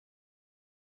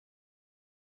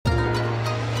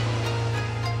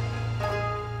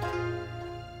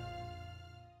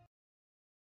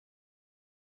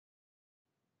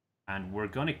And we're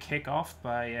going to kick off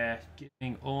by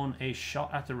giving Owen a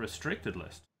shot at the restricted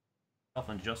list. Myself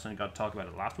and Justin got to talk about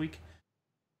it last week.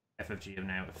 FFG have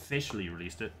now officially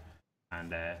released it,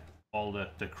 and all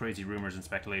the crazy rumors and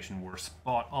speculation were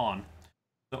spot on.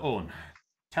 So Owen,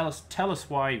 tell us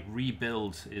why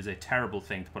rebuild is a terrible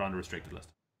thing to put on the restricted list.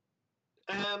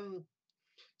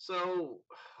 So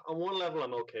on one level,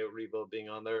 I'm okay with rebuild being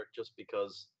on there, just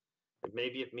because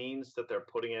maybe it means that they're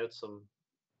putting out some.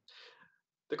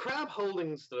 The crab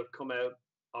holdings that have come out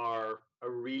are a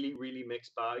really, really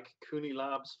mixed bag. Cooney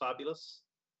Labs, fabulous.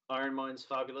 Iron Mine's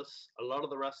fabulous. A lot of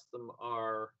the rest of them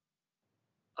are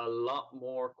a lot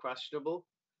more questionable,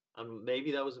 and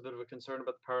maybe that was a bit of a concern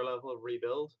about the power level of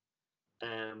rebuild.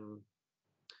 I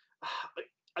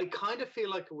kind of feel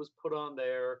like it was put on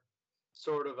there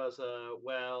sort of as a,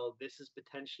 well, this is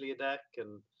potentially a deck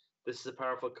and this is a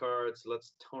powerful card, so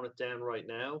let's tone it down right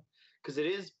now. Because it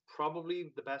is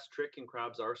probably the best trick in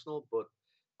Crab's arsenal, but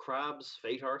Crab's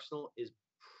Fate arsenal is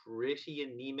pretty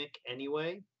anemic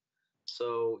anyway.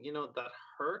 So, that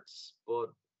hurts,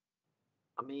 but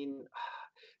I mean,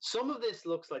 some of this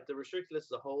looks like the restricted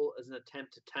list as a whole is an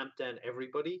attempt to tamp down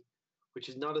everybody, which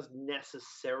is not as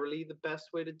necessarily the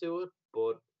best way to do it,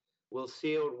 but we'll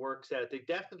see how it works out. They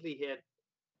definitely hit,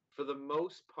 for the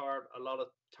most part, a lot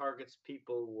of targets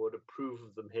people would approve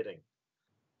of them hitting.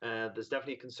 There's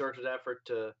definitely a concerted effort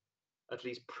to at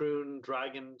least prune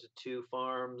Dragon to 2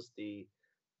 farms, the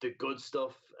good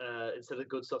stuff, instead of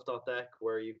good stuff deck,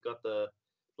 where you've got the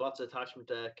lots of attachment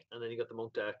deck, and then you got the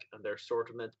monk deck, and they're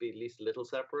sort of meant to be at least a little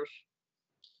separate.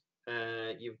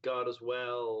 You've got as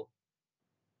well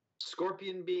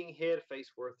Scorpion being hit,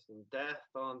 Face Worth and Death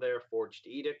on there, Forged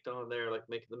Edict on there, like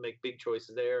making them make big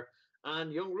choices there.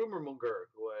 And Young Rumor Monger,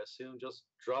 who I assume just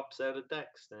drops out of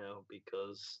decks now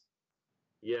because,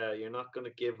 yeah, you're not going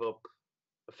to give up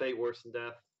a Fate Worse than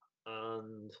Death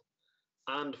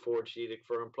and Forged Edict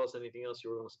for him, plus anything else you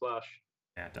were going to splash.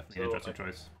 Yeah, definitely an interesting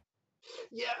choice.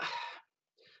 Yeah,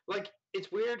 like,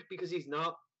 it's weird because he's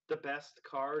not the best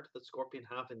card that Scorpion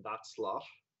have in that slot.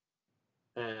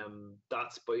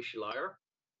 That's by Shaliar.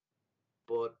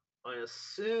 But I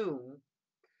assume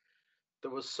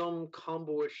there was some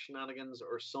combo-ish shenanigans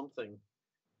or something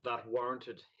that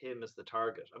warranted him as the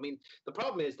target. I mean, the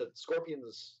problem is that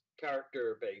Scorpion's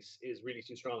character base is really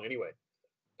too strong anyway.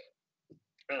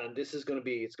 And this is going to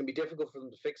be difficult for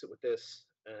them to fix it with this.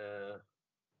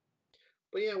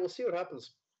 But yeah, we'll see what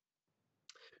happens.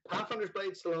 Pathfinder's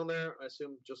Blade's still on there, I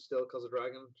assume, just still because of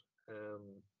Dragon.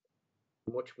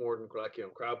 Much more than Kraki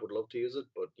and Crab would love to use it,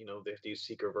 but they have to use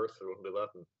Seeker of Earth, they wouldn't do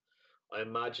that. And I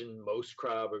imagine most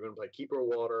Crab are going to play Keeper of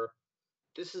Water.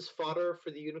 This is fodder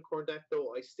for the Unicorn deck,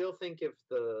 though. I still think if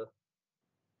the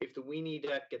Weenie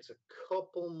deck gets a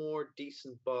couple more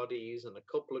decent bodies and a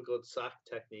couple of good sack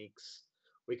techniques,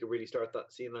 we could really start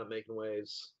seeing that making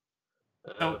waves.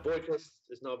 Void Fist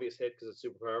is an obvious hit because it's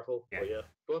super powerful. Yeah. But yeah.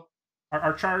 But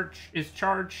our charge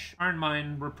Iron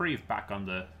Mine Reprieve back on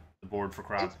the board for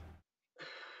Crab?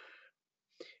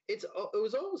 He's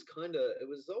always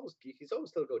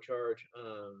still go charge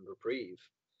and reprieve.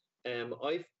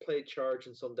 I've played charge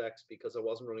in some decks because I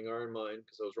wasn't running Iron Mine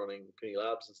because I was running Penny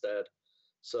Labs instead.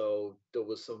 So there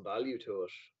was some value to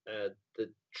it.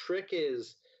 The trick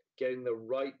is getting the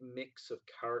right mix of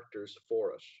characters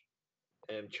for it.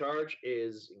 Charge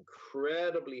is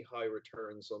incredibly high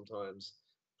return sometimes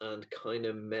and kind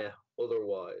of meh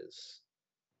otherwise.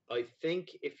 I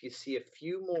think if you see a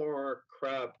few more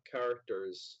Crab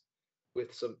characters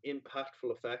with some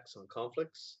impactful effects on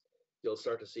conflicts, you'll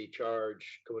start to see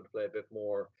Charge come into play a bit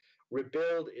more.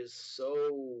 Rebuild is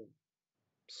so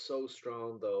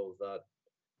strong, though, that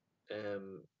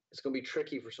it's going to be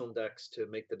tricky for some decks to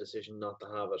make the decision not to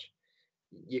have it.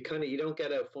 You don't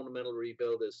get a fundamental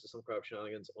rebuild as to some Crab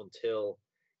shenanigans until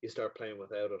you start playing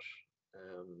without it.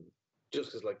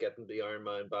 Just because, like, getting the Iron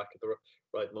Man back at the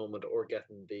right moment, or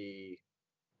getting the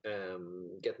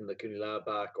Cooney Lab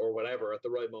back, or whatever at the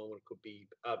right moment, could be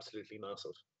absolutely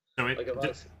massive. So,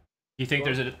 you think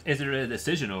is there a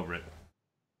decision over it?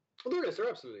 Well, there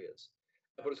absolutely is,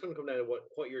 but it's going to come down to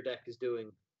what your deck is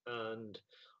doing, and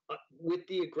with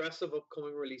the aggressive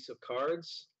upcoming release of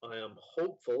cards, I am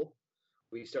hopeful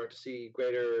we start to see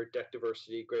greater deck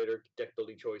diversity, greater deck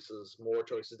building choices, more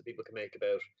choices that people can make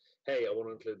about, hey, I want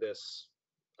to include this,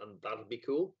 and that'll be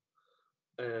cool.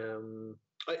 I'm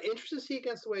interested to see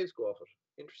Against the Waves go off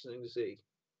it. Interesting to see.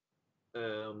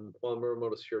 While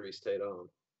Muramoto's Fury stayed on.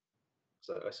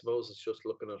 So I suppose it's just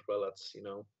looking at, well, that's,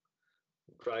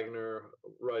 Dragon are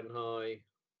riding high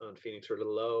and Phoenix are a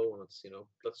little low, and it's,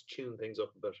 let's tune things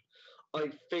up a bit.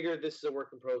 I figure this is a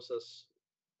working process.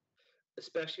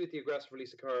 especially with the aggressive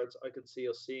release of cards, I could see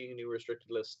us seeing a new restricted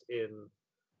list in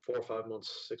 4 or 5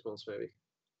 months, 6 months maybe.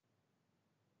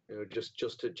 Just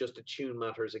to tune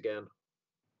matters again.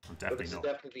 But this is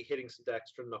definitely hitting some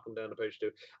decks to knock them down to page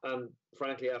 2. And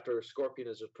frankly, after Scorpion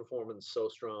is just performance so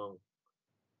strong,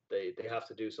 they have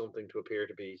to do something to appear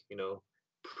to be,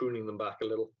 pruning them back a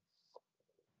little.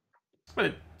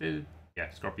 But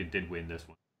Scorpion did win this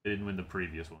one. They didn't win the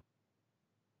previous one.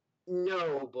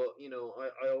 No, but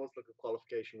I always look at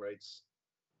qualification rates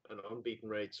and unbeaten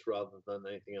rates rather than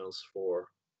anything else for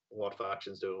what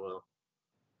faction's doing well.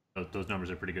 Those numbers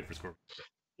are pretty good for Scorpion.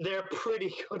 They're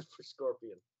pretty good for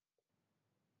Scorpion.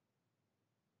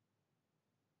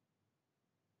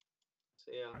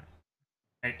 So yeah.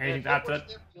 Right. Anything to add to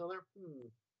that?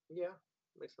 Yeah,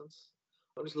 makes sense.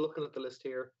 I'm just looking at the list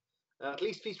here. At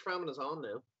least Feast Famine is on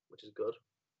now, which is good.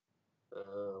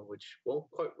 Which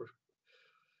won't quite.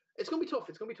 It's going to be tough.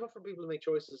 It's going to be tough for people to make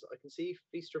choices. I can see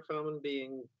Feast or Famine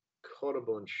being cut a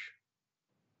bunch.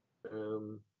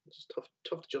 It's just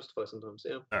tough to justify sometimes.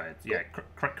 Yeah. All right. Yeah.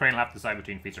 Crane will have to decide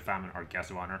between Feast or Famine or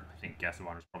Guest of Honor. I think Guest of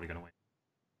Honor is probably going to win.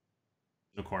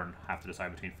 Unicorn have to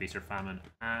decide between Feast or Famine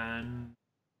and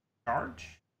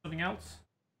Charge. Something else?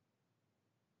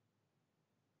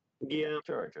 Yeah.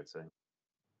 Charge, I'd say.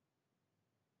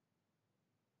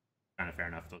 Kind of fair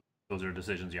enough. Those are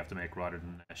decisions you have to make rather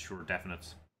than sure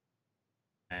definites.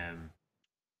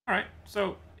 All right.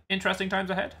 So interesting times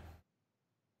ahead.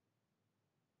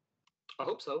 I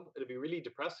hope so. It'd be really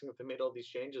depressing if they made all these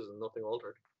changes and nothing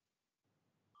altered.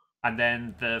 And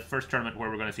then the first tournament where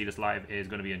we're going to see this live is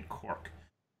going to be in Cork.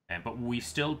 But we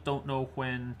still don't know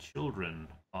when Children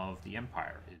of the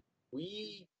Empire is.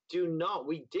 We do not.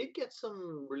 We did get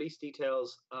some release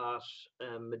details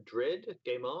at Madrid at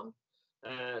Game On.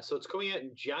 So it's coming out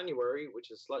in January,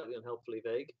 which is slightly unhelpfully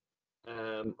vague.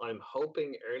 I'm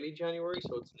hoping early January,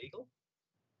 so it's legal.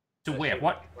 So wait,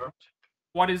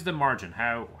 what is the margin?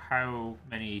 How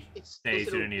many days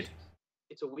do you need?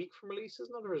 It's a week from release,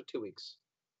 isn't it, or is it 2 weeks?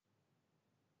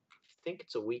 I think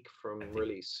it's a week from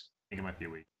release. I think it might be a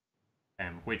week.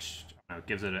 Which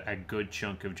gives it a good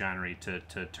chunk of January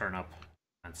to turn up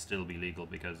and still be legal,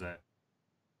 because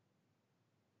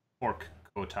Cork,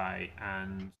 Kotei,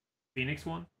 and Phoenix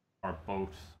one are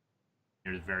both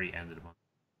near the very end of the month.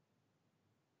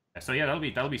 So yeah,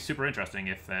 that'll be super interesting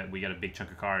if we get a big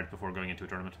chunk of cards before going into a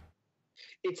tournament.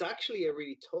 It's actually a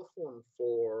really tough one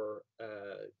for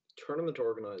tournament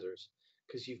organizers,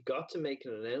 because you've got to make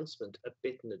an announcement a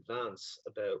bit in advance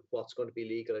about what's going to be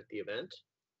legal at the event,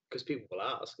 because people will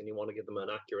ask and you want to give them an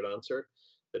accurate answer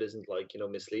that isn't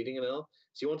misleading and all.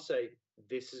 So you want to say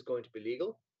this is going to be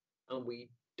legal, and we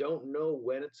don't know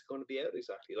when it's going to be out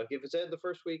exactly. Like if it's out the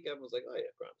first week, everyone's like, oh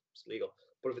yeah, grand, it's legal.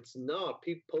 But if it's not,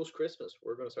 post Christmas,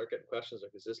 we're going to start getting questions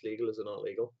like, is this legal? Is it not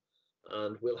legal?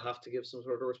 And we'll have to give some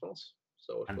sort of response.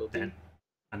 So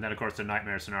and then of course the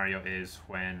nightmare scenario is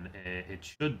when it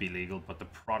should be legal, but the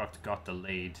product got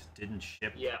delayed, didn't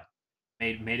ship. Yeah.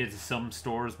 Made it to some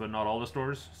stores, but not all the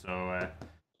stores. So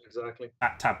exactly.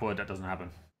 Tap wood, that doesn't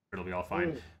happen. It'll be all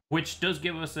fine. Which does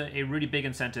give us a really big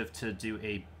incentive to do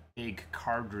a big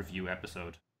card review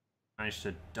episode. Managed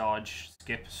to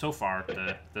skip so far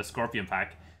the Scorpion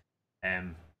pack.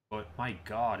 But my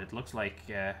God, it looks like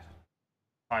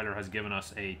Tyler has given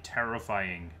us a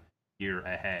terrifying year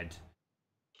ahead.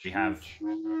 We have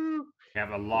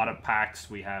a lot of packs.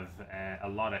 We have a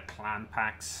lot of clan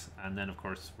packs, and then of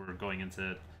course we're going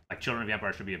into Children of the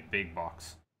Empire should be a big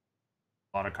box.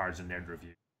 A lot of cards in there to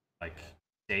review, like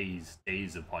days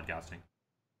of podcasting.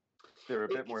 They're a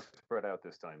bit more spread out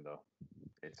this time, though.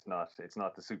 It's not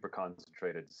the super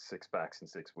concentrated 6 packs in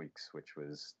 6 weeks, which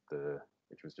was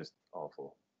just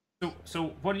awful.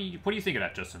 So what do you think of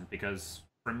that, Justin? Because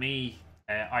for me,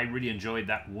 I really enjoyed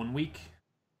that 1 week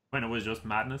when it was just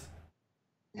madness.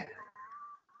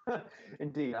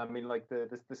 Indeed, I mean, like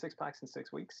the 6 packs in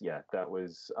 6 weeks. Yeah,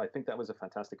 I think that was a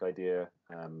fantastic idea.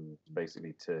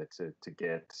 Basically, to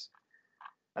get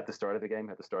at the start of the game,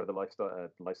 at the start of the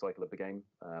life cycle of the game,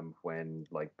 when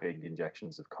big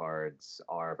injections of cards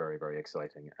are very, very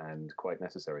exciting and quite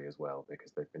necessary as well,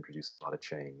 because they've introduced a lot of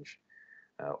change,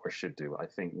 or should do. I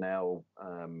think now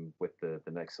with the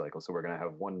next cycle, so we're going to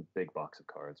have one big box of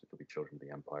cards, which will be Children of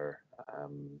the Empire.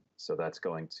 So that's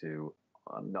going to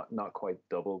not quite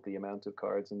double the amount of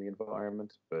cards in the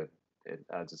environment, but it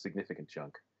adds a significant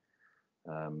chunk.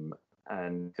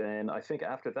 And then I think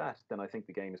after that, I think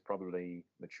the game is probably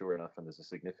mature enough and there's a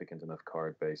significant enough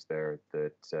card base there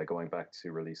that going back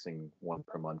to releasing one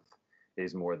per month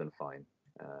is more than fine.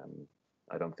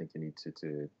 I don't think you need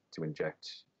to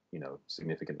inject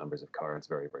significant numbers of cards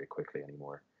very, very quickly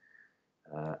anymore.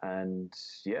 And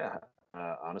yeah,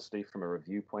 Honestly, from a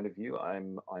review point of view,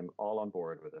 I'm all on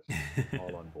board with it.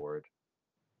 All on board.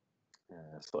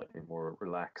 Slightly more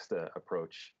relaxed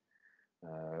approach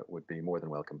would be more than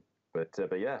welcome. But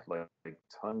yeah, like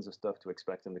tons of stuff to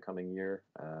expect in the coming year.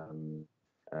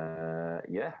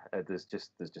 Yeah, there's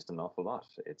just an awful lot.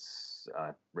 It's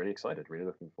really excited, really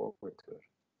looking forward to it.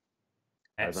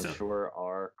 As I'm sure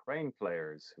our Crane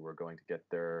players who are going to get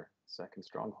their second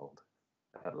stronghold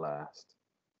at last.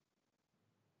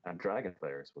 And Dragon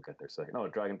players will get their second. No,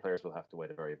 Dragon players will have to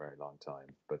wait a very, very long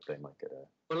time, but they might get a.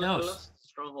 Well, less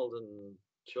stronghold and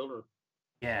children.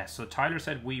 Yeah, so Tyler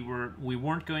said we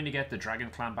weren't going to get the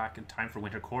Dragon clan back in time for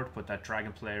Winter Court, but that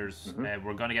Dragon players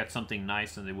were going to get something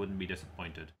nice and they wouldn't be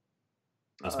disappointed.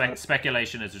 So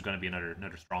speculation is there's going to be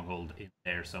another stronghold in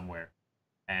there somewhere.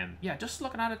 Yeah, just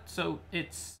looking at it, so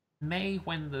it's May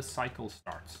when the cycle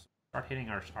starts. Start hitting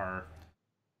our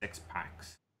 6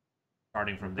 packs,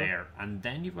 starting from there, and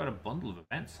then you've got a bundle of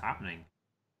events happening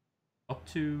up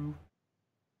to.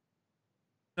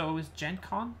 So is Gen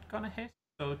Con gonna hit?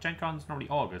 So Gen Con's normally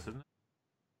August, isn't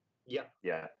it?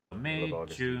 Yeah. So May,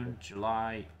 June,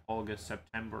 July, August,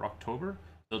 September, October.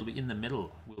 So it'll be in the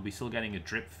middle. We'll be still getting a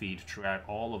drip feed throughout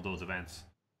all of those events,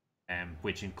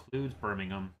 which includes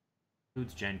Birmingham,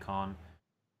 includes Gen Con,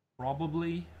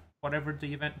 probably whatever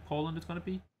the event in Poland is going to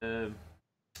be, the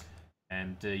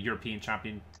European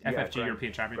Champion, FFG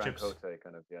European Championships. Madrid Kotei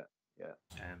kind of, yeah.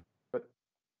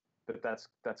 But that's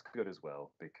good as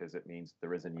well, because it means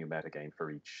there is a new metagame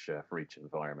for each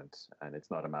environment, and it's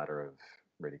not a matter of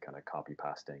really kind of copy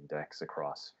pasting decks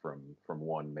across from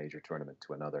one major tournament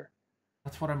to another.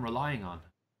 That's what I'm relying on.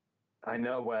 I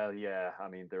know. Well, yeah. I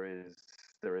mean, there is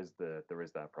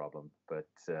that problem, but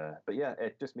yeah,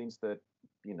 it just means that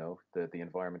the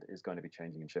environment is going to be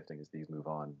changing and shifting as these move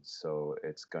on. So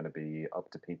it's going to be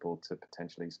up to people to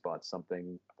potentially spot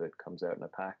something that comes out in a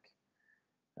pack,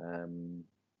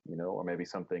 or maybe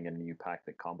something in a new pack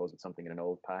that combos with something in an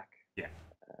old pack. Yeah,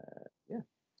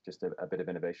 just a bit of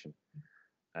innovation.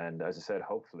 And as I said,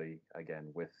 hopefully, again,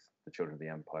 with the Children of the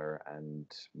Empire and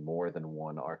more than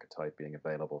one archetype being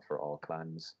available for all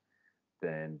clans,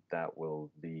 then that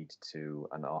will lead to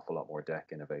an awful lot more deck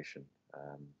innovation,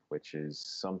 which is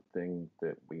something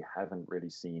that we haven't really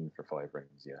seen for Five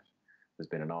Rings yet. There's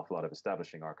been an awful lot of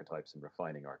establishing archetypes and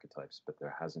refining archetypes, but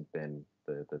there hasn't been,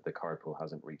 the card pool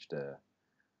hasn't reached a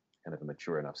kind of a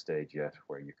mature enough stage yet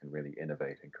where you can really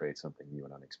innovate and create something new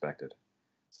and unexpected.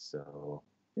 So,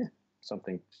 yeah,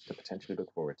 something to potentially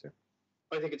look forward to.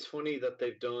 I think it's funny that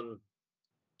they've done,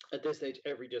 at this stage,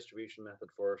 every distribution method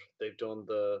for it. They've done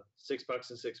the 6 packs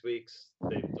in 6 weeks.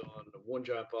 They've done one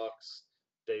giant box.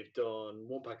 They've done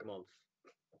 1 pack a month.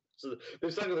 So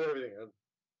they've started with everything. And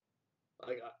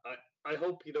I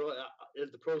hope, in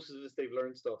the process of this, they've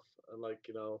learned stuff. And I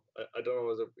don't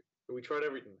know, we tried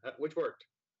everything. Which worked?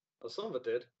 Well, some of it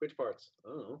did. Which parts? I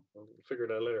don't know. We'll figure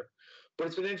it out later. But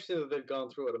it's been interesting that they've gone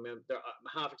through it. I mean,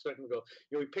 I'm half expecting to go,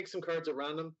 we pick some cards at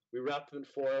random, we wrap them in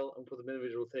foil, and put them in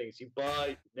individual things. You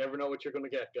buy, you never know what you're going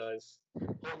to get, guys.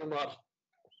 Hold them up.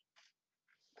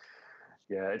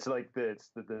 Yeah, it's like the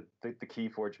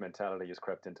Keyforge mentality has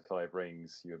crept into Five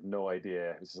Rings. You have no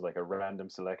idea. This is like a random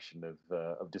selection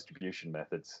of distribution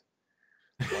methods.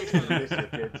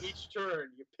 Each turn,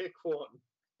 you pick one.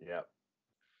 Yeah.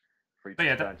 For each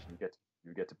expansion,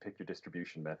 you get to pick your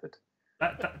distribution method.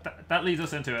 That leads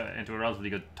us into a relatively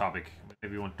good topic.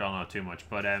 Maybe we won't dwell on it too much,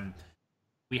 but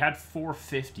we had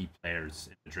 450 players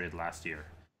in Madrid last year,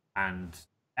 and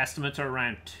estimates are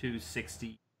around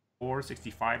 264,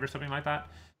 65 or something like that.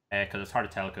 Because it's hard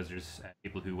to tell because there's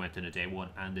people who went in a day 1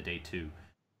 and a day 2,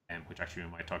 which actually we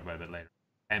might talk about a bit later.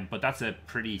 But that's a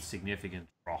pretty significant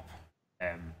drop.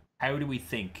 How do we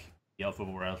think the Alpha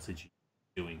War LCG is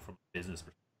doing from a business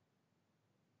perspective?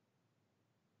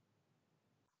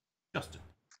 Justin.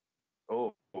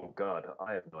 Oh God,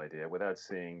 I have no idea. Without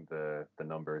seeing the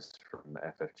numbers from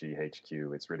FFG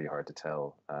HQ, it's really hard to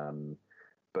tell.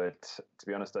 But to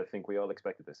be honest, I think we all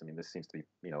expected this. I mean, this seems to be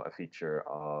a feature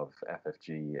of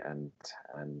FFG and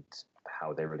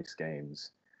how they release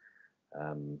games.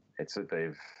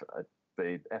 FFG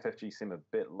seem a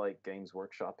bit like Games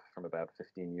Workshop from about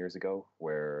 15 years ago,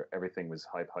 where everything was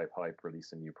hype,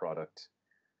 release a new product.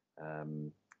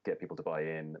 Get people to buy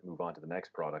in, move on to the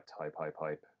next product,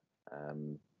 hype.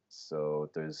 So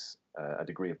there's a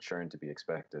degree of churn to be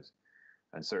expected.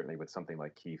 And certainly with something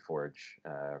like Keyforge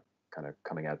kind of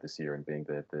coming out this year and being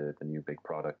the new big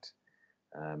product,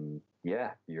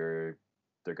 there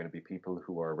are going to be people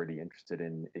who are really interested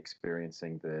in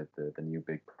experiencing the new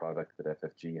big product that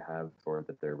FFG have or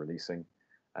that they're releasing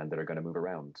and that are going to move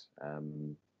around.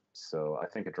 So I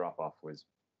think a drop-off was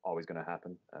always going to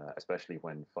happen, especially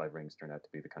when Five Rings turn out to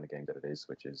be the kind of game that it is,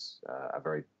 which is a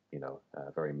very,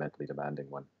 very mentally demanding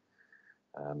one.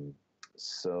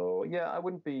 So yeah, I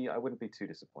wouldn't be too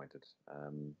disappointed.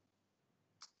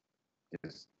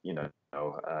 Because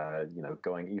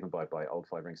going even by old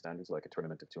Five Ring standards, like a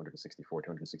tournament of 264,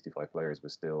 265 players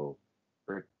was still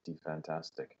pretty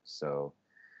fantastic. So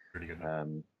Pretty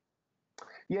good.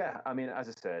 Yeah, I mean, as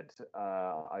I said,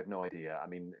 I have no idea. I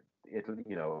mean,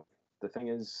 the thing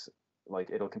is, like,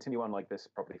 it'll continue on like this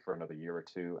probably for another year or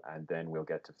two, and then we'll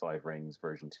get to Five Rings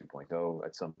version 2.0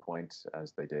 at some point,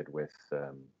 as they did with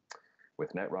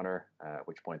Netrunner, at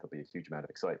which point there'll be a huge amount of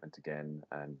excitement again,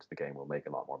 and the game will make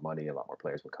a lot more money, a lot more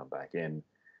players will come back in,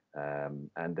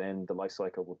 and then the life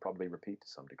cycle will probably repeat to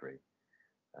some degree.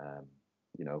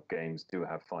 Games do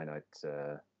have finite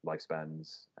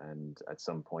lifespans, and at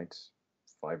some point,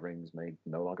 Five Rings may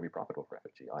no longer be profitable for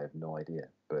FFG. I have no idea,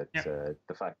 but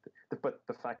the fact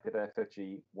that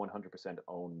FFG 100%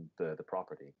 own the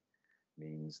property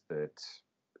means that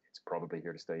it's probably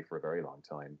here to stay for a very long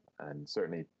time. And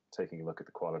certainly, taking a look at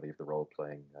the quality of the role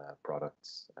playing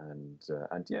products and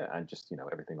just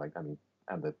everything like, I mean,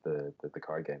 and the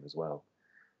card game as well.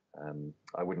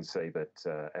 I wouldn't say that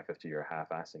FFG are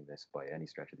half-assing this by any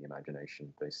stretch of the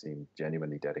imagination. They seem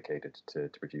genuinely dedicated to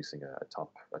producing a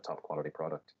top quality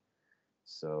product.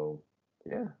 So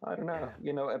yeah, I don't know.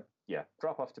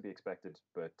 Drop-offs to be expected,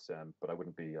 but I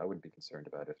wouldn't be concerned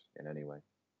about it in any way.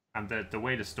 And the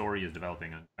way the story is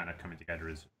developing and kind of coming together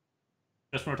is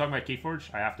just when we're talking about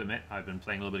Keyforge. I have to admit, I've been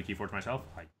playing a little bit of Keyforge myself.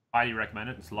 I highly recommend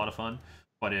it. It's a lot of fun,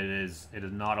 but it is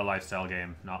not a lifestyle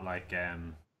game, not like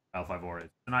L5R.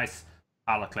 It's a nice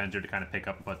palate cleanser to kind of pick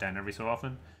up and put down every so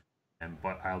often.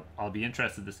 But I'll be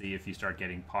interested to see if you start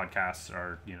getting podcasts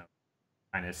or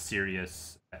kind of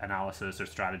serious analysis or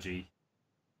strategy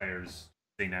players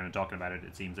sitting down and talking about it.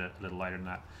 It seems a little lighter than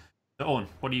that. So Owen,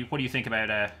 what do you think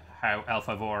about how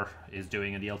L5R is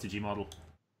doing in the LTG model?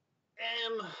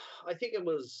 I think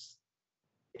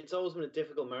it's always been a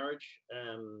difficult marriage.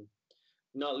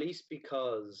 Not least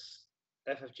because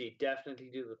FFG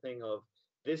definitely do the thing of,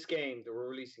 this game that we're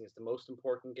releasing is the most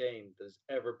important game that's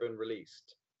ever been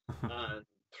released. And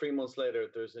 3 months later,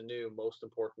 there's a new most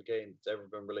important game that's ever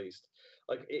been released.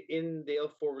 Like in the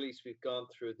L4 release, we've gone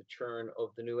through the churn of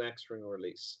the new X-Ring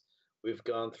release. We've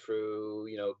gone through,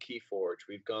 Keyforge.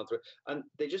 We've gone through, and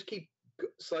they just keep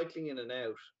cycling in and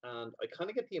out. And I kind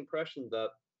of get the impression that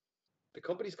the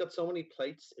company's got so many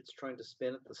plates it's trying to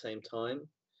spin at the same time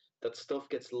that stuff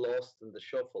gets lost in the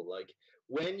shuffle. Like,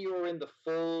 when you're in the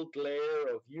full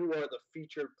glare of you are the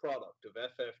featured product of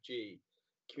FFG,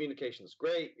 communication is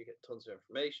great, you get tons of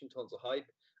information, tons of hype.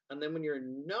 And then when you're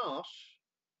not,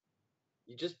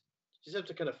 you just have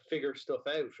to kind of figure stuff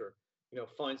out, or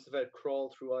find stuff out,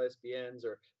 crawl through ISBNs,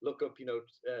 or look up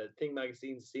Thing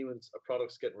magazines, see when a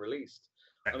product's getting released.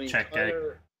 I mean, check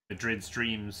Madrid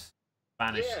streams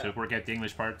Spanish to work out the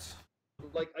English parts.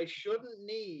 Like, I shouldn't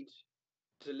need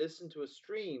to listen to a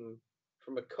stream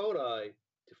from a Kotei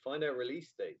to find out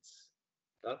release dates.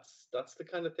 That's the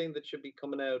kind of thing that should be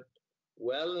coming out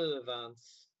well in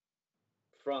advance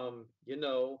from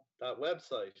that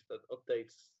website that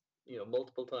updates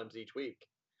multiple times each week.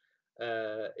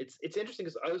 It's interesting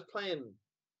because I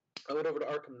went over to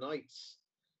Arkham Knights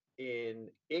in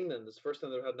England. It's the first time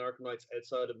they've had an Arkham Knights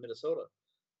outside of Minnesota.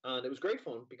 And it was great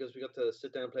fun because we got to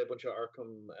sit down and play a bunch of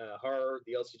Arkham Horror,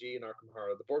 the LCG, and Arkham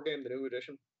Horror, the board game, the new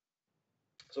edition.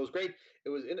 So it was great. It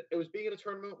was being in a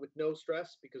tournament with no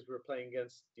stress because we were playing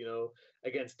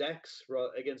against decks,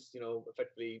 against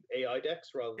effectively AI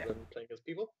decks rather than playing against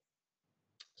people.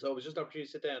 So it was just an opportunity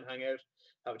to sit down, hang out,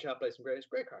 have a chat, play some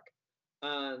great crack.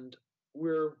 And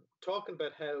we're talking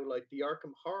about how, like, the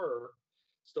Arkham Horror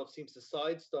stuff seems to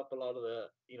sidestep a lot of the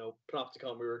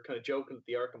Panopticon. We were kind of joking that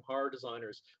the Arkham Horror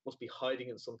designers must be hiding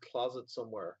in some closet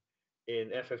somewhere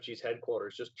in FFG's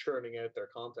headquarters, just churning out their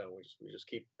content. We just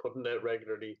keep putting it out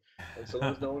regularly, and so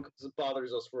long as no one comes and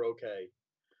bothers us, we're okay.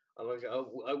 And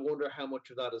I wonder how much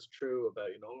of that is true about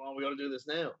we got to do this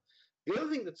now. The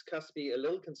other thing that's has to be a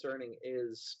little concerning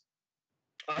is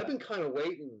I've been kind of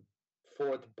waiting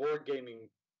for the board gaming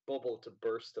bubble to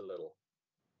burst a little,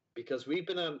 because we've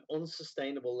been at an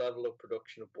unsustainable level of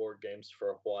production of board games for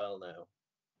a while now.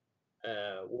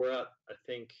 We're at, I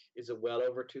think, is it well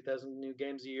over 2,000 new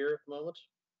games a year at the moment?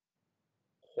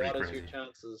 What is your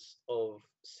chances of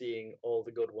seeing all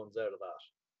the good ones out of that?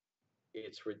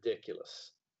 It's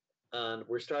ridiculous. And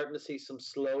we're starting to see some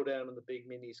slowdown in the big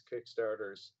minis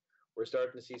Kickstarters. We're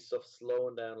starting to see stuff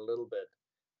slowing down a little bit.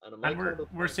 And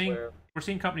we're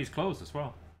seeing companies close as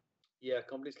well. Yeah,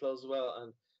 companies close as well.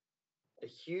 And a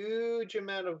huge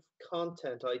amount of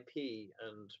content IP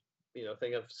and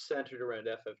thing of centered around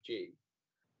FFG,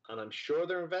 and I'm sure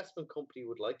their investment company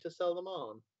would like to sell them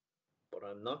on, but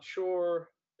I'm not sure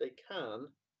they can.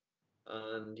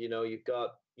 And you've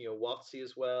got Watsy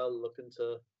as well looking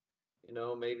to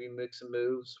maybe make some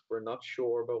moves. We're not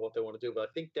sure about what they want to do, but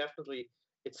I think definitely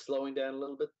it's slowing down a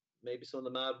little bit. Maybe some of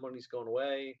the mad money's gone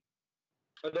away.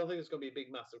 I don't think it's going to be a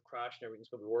big, massive crash and everything's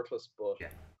going to be worthless, but Yeah.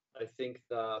 I think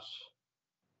that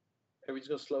everything's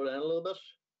going to slow down a little bit.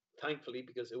 Thankfully,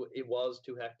 because it was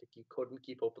too hectic. You couldn't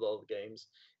keep up with all the games.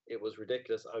 It was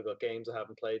ridiculous. I've got games I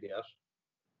haven't played yet.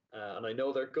 And I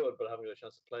know they're good, but I haven't got a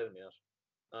chance to play them yet.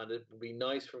 And it would be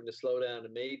nice for them to slow down,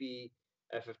 and maybe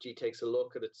FFG takes a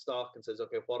look at its stock and says,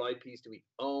 okay, what IPs do we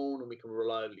own and we can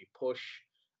reliably push,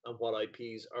 and what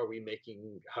IPs are we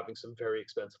having some very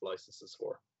expensive licenses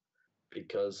for?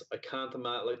 Because I can't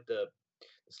imagine, like the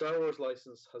Star Wars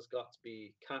license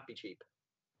can't be cheap,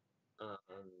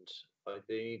 and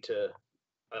they need to.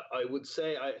 I would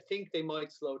say I think they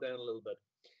might slow down a little bit,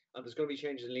 and there's going to be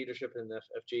changes in leadership in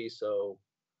FFG, so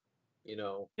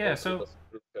Yeah. So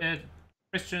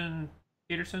Christian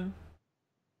Peterson,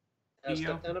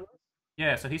 CEO.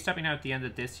 Yeah, so he's stepping out at the end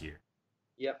of this year.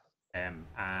 Yep.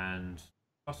 And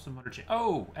some other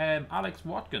Alex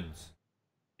Watkins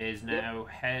is now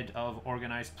head of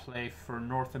organized play for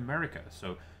North America.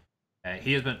 So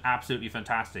he has been absolutely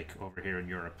fantastic over here in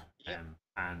Europe.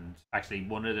 And actually,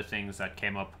 one of the things that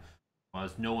came up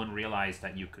was no one realized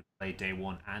that you could play day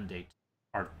 1 and day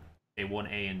 2, or day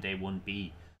 1A and day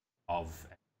 1B of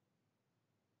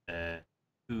the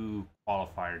 2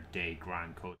 qualifier day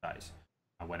Grand Koteis.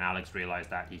 And when Alex realized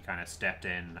that, he kind of stepped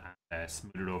in and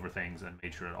smoothed over things and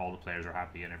made sure that all the players are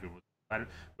happy and everyone was better,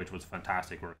 which was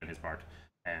fantastic work on his part.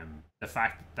 The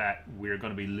fact that we're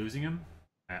going to be losing him,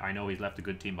 I know he's left a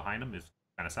good team behind him, is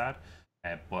kind of sad,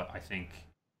 but I think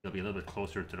he'll be a little bit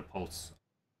closer to the pulse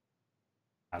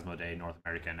of Asmodee, North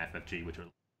America, and FFG, which are.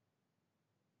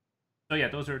 So yeah,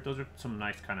 those are some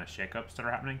nice kind of shakeups that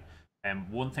are happening.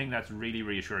 One thing that's really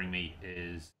reassuring me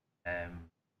is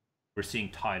we're seeing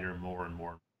Tyler more and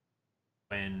more.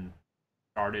 When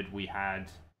started, we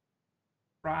had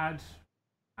Brad,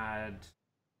 had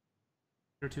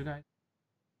there 2 guys.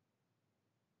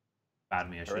 Bad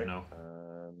me, I should know.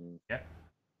 Yeah,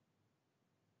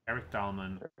 Eric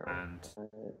Dahlman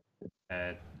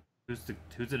and who's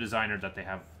the designer that they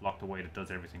have locked away that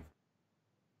does everything.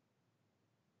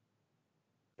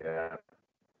 Yeah.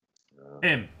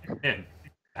 Him.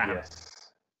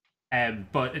 Yes.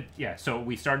 But so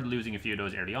we started losing a few of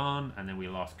those early on, and then we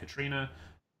lost Katrina,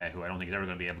 who I don't think is ever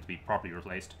going to be able to be properly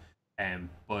replaced. And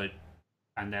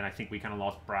then I think we kind of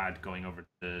lost Brad going over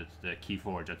to the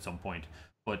Keyforge at some point.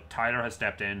 But Tyler has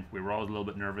stepped in. We were always a little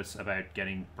bit nervous about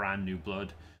getting brand new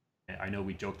blood. I know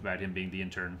we joked about him being the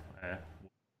intern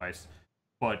twice,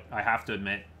 but I have to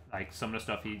admit, like some of the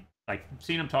stuff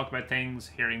seeing him talk about things,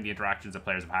 hearing the interactions that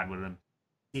players have had with him,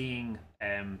 seeing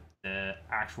the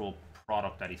actual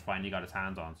product that he's finally got his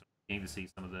hands on. So getting to see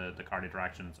some of the card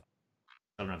interactions,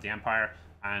 Children of the Empire,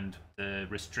 and the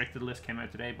restricted list came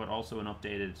out today, but also an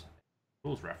updated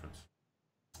rules reference.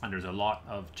 And there's a lot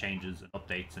of changes and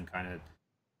updates and kind of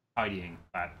tidying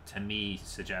that to me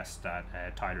suggests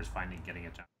that Tyler's finally getting a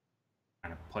chance to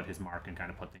kind of put his mark and kind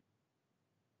of put things.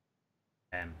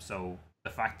 So the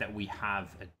fact that we have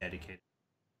a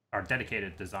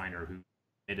dedicated designer who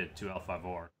committed to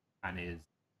L5R and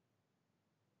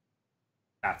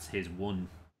that's his one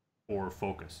core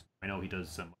focus. I know he does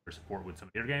some other support with some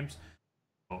of the other games,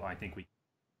 but I think we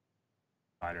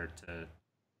Tyler to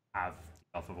have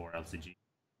the L5R LCG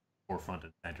forefront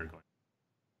and center going.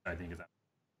 I think is that.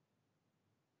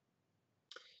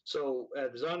 So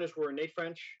designers were Nate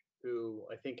French, who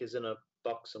I think is in a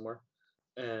box somewhere.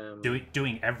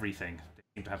 Doing everything. They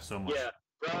seem to have so much. Yeah,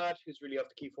 Brad, who's really off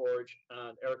the Keyforge,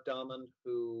 and Eric Dahlman,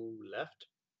 who left.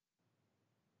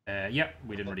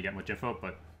 We didn't really get much info,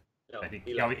 but no, I think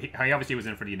he obviously was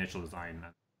in for the initial design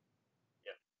and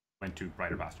went to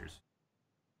Brighter Pastures.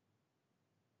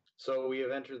 So we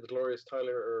have entered the glorious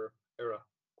Tyler era.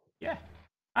 Yeah.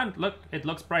 And look, it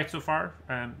looks bright so far.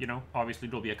 Obviously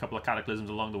there'll be a couple of cataclysms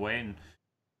along the way, and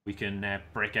we can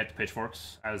break out the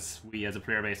pitchforks as we as a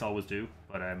player base always do.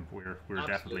 But we're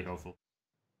definitely hopeful.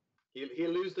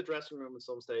 He'll lose the dressing room at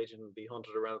some stage and be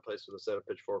hunted around the place with a set of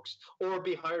pitchforks, or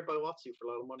be hired by Watsy for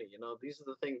a lot of money. These are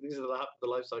the things. These are the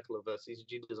life cycle of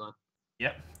CCG design.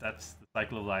 Yep, that's the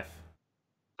cycle of life.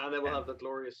 And then we'll have the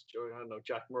glorious,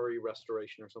 Jack Murray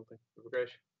restoration or something. It'll be great.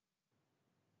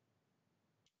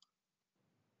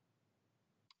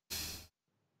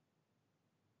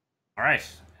 All right.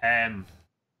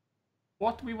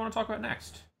 What do we want to talk about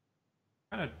next?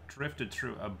 kind of drifted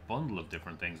through a bundle of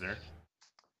different things there.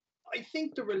 I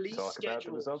think the release Talk schedule. about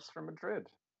the results from Madrid.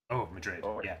 Oh, Madrid.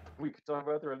 Yeah. We could talk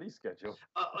about the release schedule.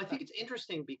 I think it's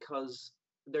interesting because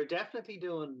they're definitely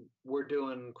doing. We're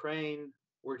doing Crane.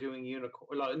 We're doing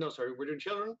Unicorn. No, sorry, we're doing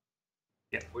Children.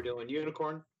 Yeah. We're doing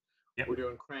Unicorn. Yep. We're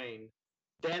doing Crane.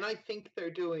 Then I think they're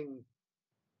doing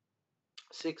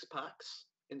 6 packs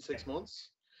in 6 months,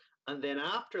 and then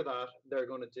after that they're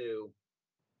going to do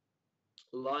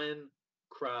Lion,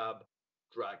 Crab,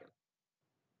 Dragon.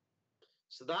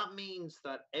 So that means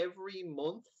that every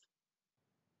month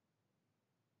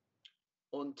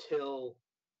until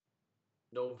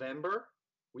November,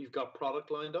 we've got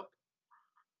product lined up.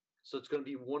 So it's going to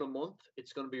be one a month.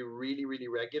 It's going to be really, really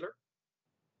regular,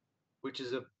 which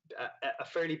is a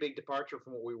fairly big departure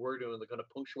from what we were doing. The kind of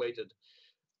punctuated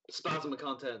spasm of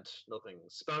content, nothing.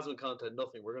 Spasm of content,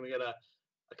 nothing. We're going to get a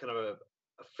kind of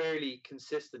a fairly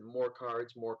consistent more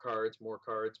cards, more cards, more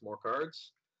cards, more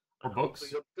cards. Or books.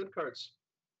 Good cards.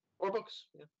 Or books,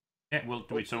 yeah. Yeah, well,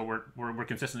 so we're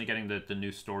consistently getting the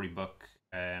new storybook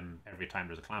every time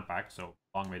there's a clan pack. So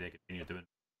long may they continue doing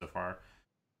so far.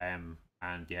 And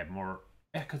yeah, more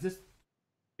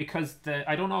because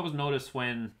I don't always notice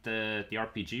when the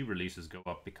RPG releases go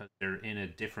up because they're in a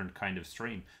different kind of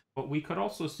stream. But we could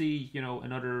also see,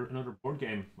 another board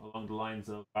game along the lines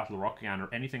of Battle Rockyan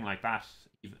or anything like that,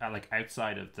 like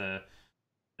outside of the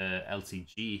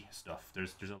LCG stuff.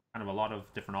 There's kind of a lot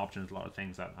of different options, a lot of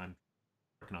things that I'm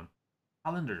working on.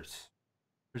 Calendars.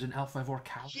 There's an L5R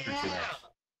calendar. Yeah,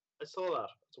 I saw that.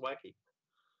 It's wacky.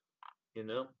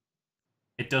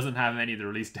 It doesn't have any of the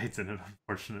release dates in it,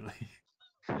 unfortunately.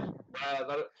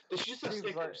 There's just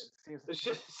stickers. There's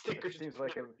just stickers. Seems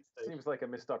like a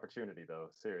missed opportunity, though.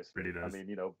 Seriously, really does. I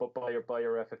mean, but buy your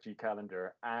FFG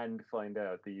calendar and find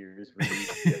out the year's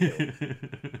release schedule.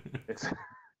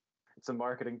 It's a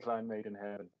marketing plan made in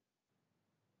heaven.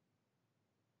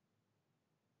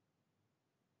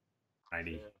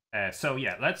 Righty. So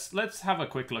yeah, let's have a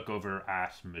quick look over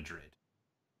at Madrid.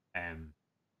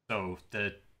 So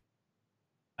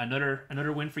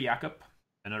another win for Jakob,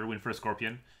 another win for a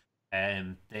Scorpion.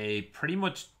 They pretty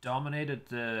much dominated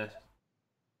the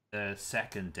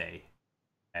second day.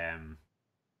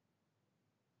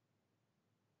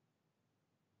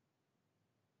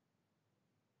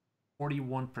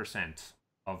 41%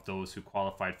 of those who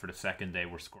qualified for the second day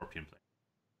were Scorpion players.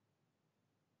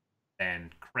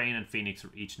 Then Crane and Phoenix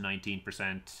were each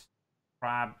 19%.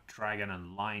 Crab, Dragon,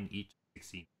 and Lion each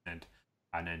 16%.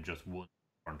 And then just one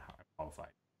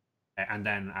qualified. And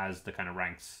then as the kind of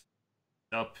ranks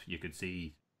up, you could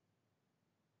see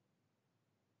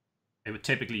it would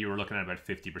typically you were looking at about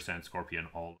 50% Scorpion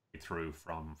all the way through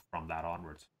from that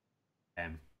onwards.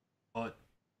 But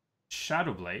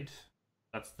Shadowblade,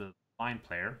 that's the line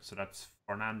player, so that's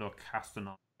Fernando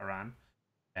Castanon-Aran,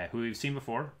 who we've seen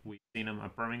before. We've seen him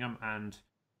at Birmingham, and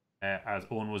as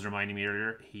Eoin was reminding me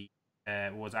earlier, he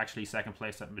was actually second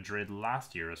place at Madrid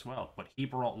last year as well. But he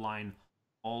brought line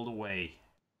all the way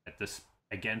at this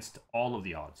against all of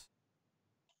the odds.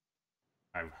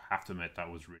 I have to admit that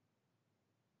was really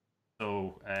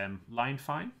so. Line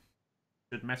fine.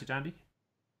 Good message, Andy.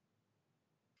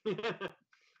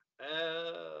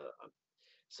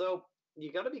 So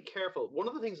you got to be careful. One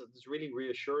of the things that's really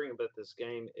reassuring about this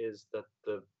game is that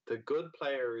the good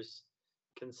players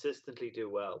consistently do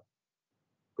well,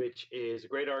 which is a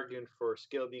great argument for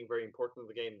skill being very important in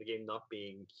the game not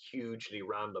being hugely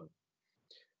random.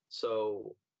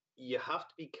 So you have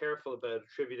to be careful about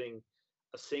attributing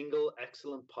a single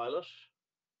excellent pilot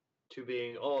to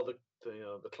being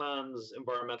the clan's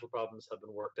environmental problems have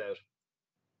been worked out.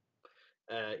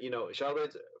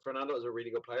 Shadowlands, Fernando is a really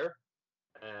good player.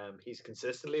 He's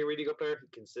consistently a really good player. He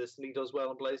consistently does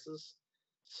well in places.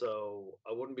 So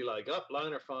I wouldn't be like,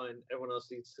 Lion are fine. Everyone else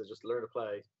needs to just learn to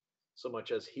play. So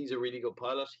much as he's a really good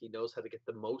pilot, he knows how to get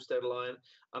the most out of Lion.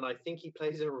 And I think he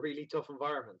plays in a really tough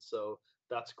environment. So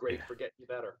that's great for getting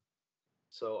better.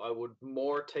 So I would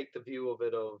more take the view of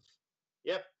it of,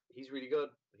 yep, he's really good.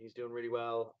 He's doing really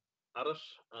well at it.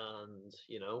 And,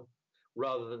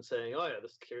 rather than saying, oh yeah,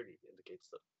 this clearly indicates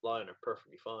that Lion are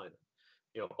perfectly fine.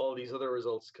 All these other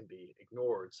results can be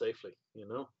ignored safely,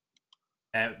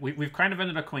 We've kind of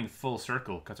ended up coming full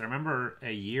circle, because I remember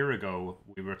a year ago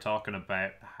we were talking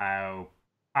about how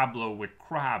Pablo with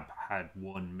Crab had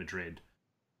won Madrid.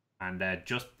 And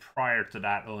just prior to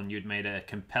that, Owen, you'd made a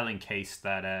compelling case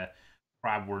that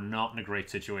Crab were not in a great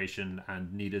situation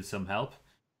and needed some help.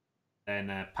 And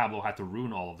Pablo had to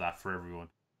ruin all of that for everyone.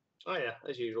 Oh yeah,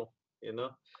 as usual.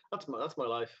 That's my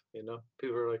life.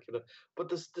 People are like, but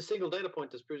the single data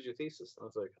point disproves your thesis. And I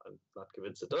was like, I'm not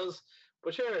convinced it does,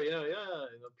 But sure,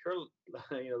 pure,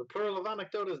 the plural of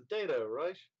anecdote is data,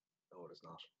 right? No, it is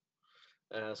not.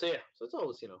 So it's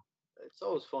always, it's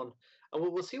always fun, and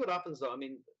we'll see what happens. Though, I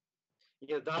mean,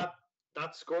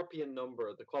 that Scorpion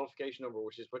number, the qualification number,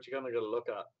 which is what you're gonna look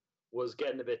at, was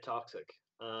getting a bit toxic,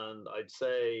 and I'd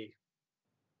say,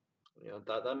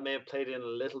 that may have played in a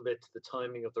little bit to the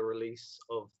timing of the release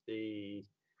of the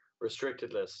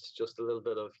restricted list. Just a little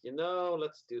bit of,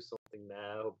 let's do something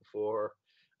now before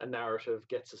a narrative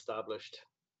gets established.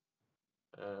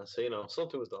 So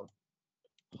something was done.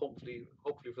 Hopefully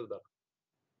for the better.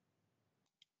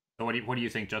 So what do you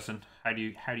think, Justin? How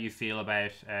do you feel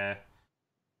about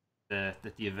the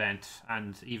event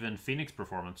and even Phoenix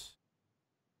performance?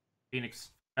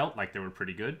 Phoenix felt like they were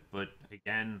pretty good, but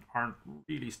again, aren't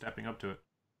really stepping up to it.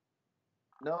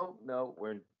 No,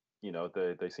 we're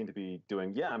they seem to be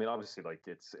doing. Yeah, I mean, obviously, like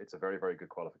it's a very very good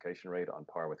qualification rate on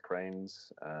par with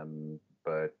Crane's,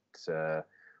 but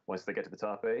once they get to the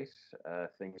top eight,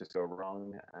 things just go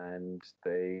wrong, and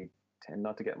they tend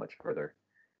not to get much further.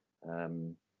 I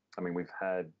mean, we've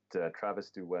had Travis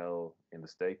do well in the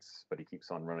States, but he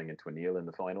keeps on running into Anil in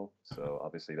the final. So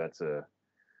obviously that's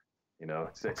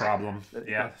it's a problem.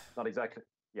 Yeah, not exactly.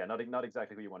 Yeah, not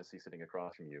exactly who you want to see sitting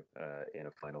across from you in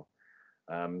a final.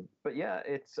 But yeah,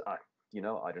 it's I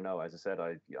don't know. As I said,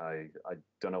 I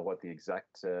don't know what the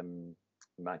exact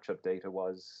matchup data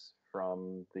was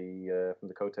from the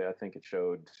Kotei. I think it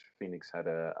showed Phoenix had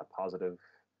a positive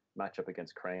matchup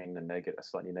against Crane and a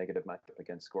slightly negative matchup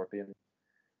against Scorpion.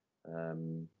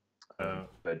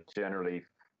 But generally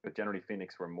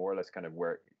Phoenix were more or less kind of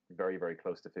very very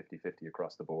close to 50-50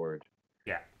 across the board.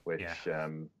 Yeah. Which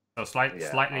so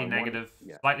slightly negative,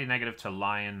 slightly negative to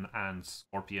Lion and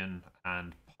Scorpion,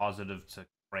 and positive to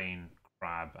Crane,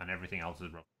 Crab, and everything else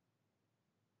is rough.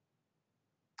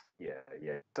 Yeah.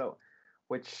 So,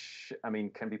 which I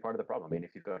mean can be part of the problem. I mean,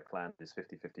 if you've got a clan that's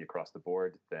 50-50 across the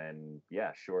board, then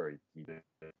yeah, sure,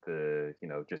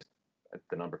 just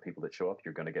the number of people that show up,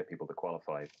 you're going to get people to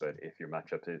qualify. But if your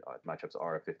matchups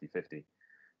are 50-50,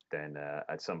 then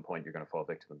at some point you're going to fall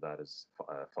victim to that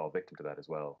as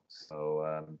well.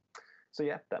 So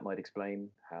yeah, that might explain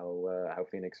how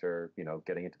Phoenix are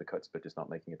getting into the cuts, but just not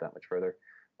making it that much further.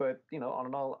 But all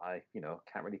in all, I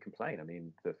can't really complain. I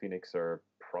mean, the Phoenix are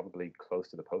probably close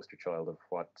to the poster child of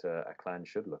what a clan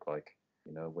should look like.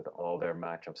 With all their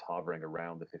matchups hovering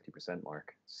around the 50%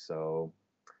 mark. So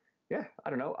yeah, I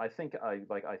don't know. I think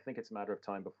it's a matter of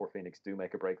time before Phoenix do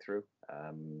make a breakthrough.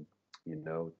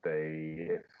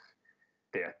 The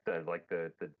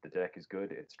deck is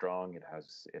good. It's strong. It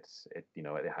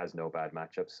has no bad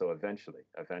matchups. So eventually,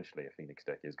 a Phoenix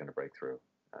deck is going to break through.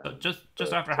 So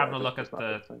just after having a look at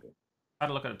the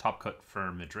top cut for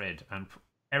Madrid, and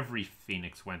every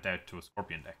Phoenix went out to a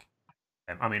Scorpion deck.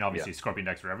 I mean, obviously Scorpion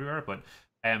decks are everywhere, but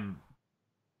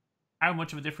how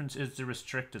much of a difference is the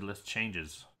restricted list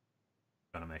changes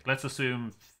going to make? Let's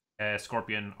assume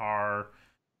Scorpion are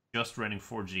just running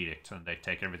Forged Edict and they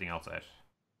take everything else out.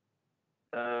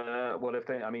 Well,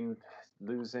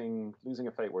 losing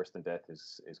a fate worse than death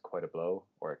is quite a blow,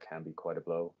 or it can be quite a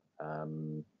blow.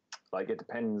 It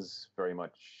depends very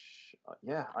much.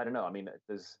 I don't know. I mean,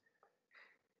 there's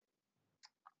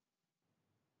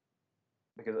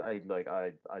because as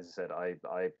I said, I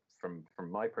from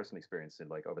my personal experience in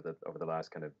over the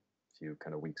last kind of few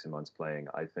kind of weeks and months playing,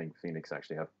 I think Phoenix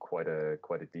actually have quite a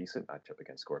decent matchup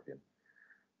against Scorpion.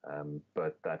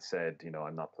 But that said,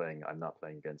 I'm not playing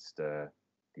against the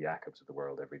Jakobs of the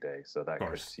world every day. So that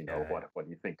could, what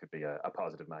you think could be a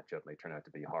positive matchup may turn out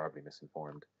to be horribly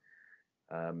misinformed.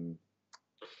 I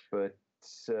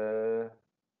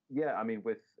mean,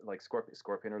 with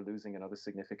Scorpion are losing another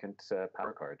significant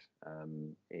power card.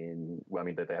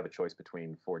 They have a choice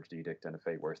between Forged Edict and a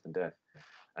Fate Worse Than Death.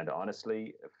 And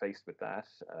honestly, faced with that,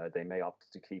 they may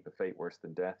opt to keep a Fate Worse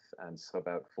Than Death and sub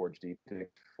out Forged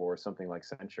Edict for something like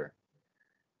Censure,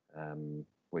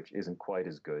 which isn't quite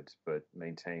as good, but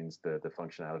maintains the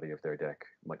functionality of their deck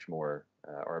much more,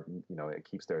 it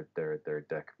keeps their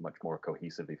deck much more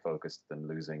cohesively focused than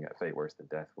losing a Fate Worse Than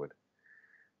Death would.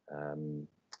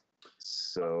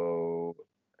 So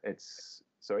it's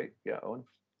sorry, yeah, Eoin.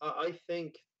 I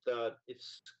think that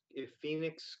if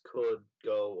Phoenix could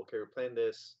go, okay, we're playing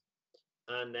this,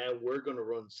 and now we're going to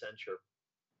run Censure,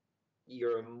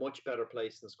 you're a much better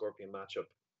place than Scorpion matchup,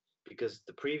 because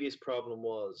the previous problem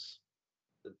was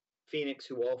the Phoenix,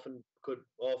 who often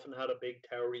had a big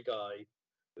towery guy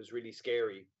who was really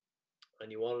scary,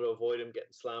 and you wanted to avoid him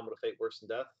getting slammed with a Fate Worse Than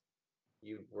Death.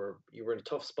 You were in a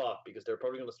tough spot because they're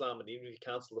probably going to slam, and even if you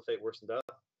cancel the Fate Worse Than Death,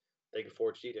 they can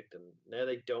Forge Edict, and now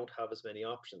they don't have as many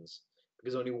options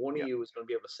because only one of you is going to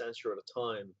be able to censure at a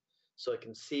time. So I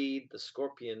can see the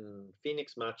Scorpion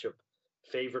Phoenix matchup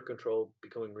favor control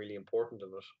becoming really important in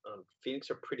it, and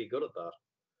Phoenix are pretty good at that.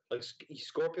 Like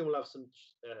Scorpion will have some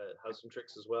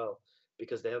tricks as well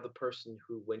because they have the person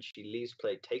who, when she leaves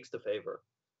play, takes the favor,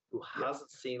 who hasn't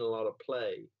seen a lot of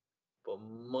play, but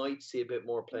might see a bit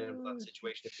more play in that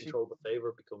situation if control the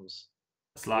favor becomes.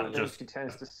 Slot just she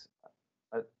tends to.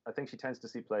 I think she tends to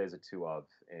see play as a 2 of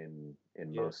in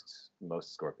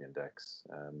most Scorpion decks.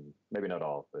 Maybe not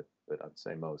all, but I'd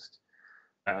say most.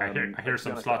 I hear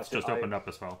some slots just opened up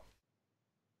as well.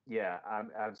 Yeah,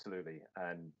 absolutely.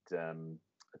 And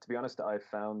to be honest, I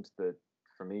found that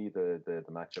for me the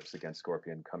matchups against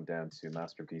Scorpion come down to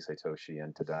Master of Gisei Toshi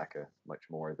and Tadaka much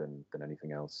more than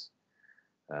anything else.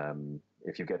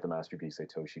 If you get the Master Gisei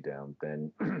Toshi down,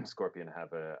 then Scorpion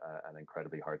have an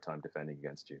incredibly hard time defending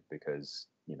against you because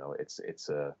it's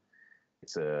a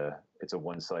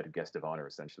one-sided guest of honor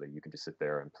essentially. You can just sit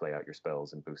there and play out your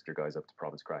spells and boost your guys up to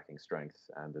province cracking strength,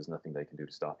 and there's nothing they can do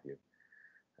to stop you.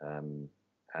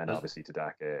 And obviously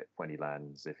Tadaka, when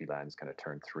if he lands kind of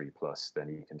turn 3+, then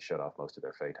he can shut off most of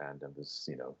their fate hand and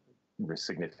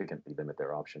significantly limit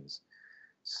their options.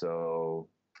 So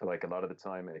like a lot of the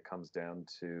time it comes down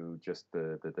to just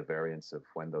the variance of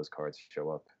when those cards show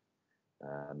up.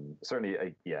 Certainly,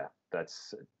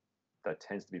 that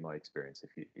tends to be my experience.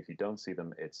 If you don't see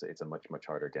them, it's a much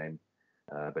harder game.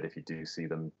 But if you do see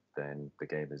them, then the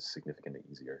game is significantly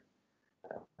easier.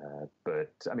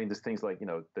 But I mean, there's things like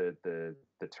the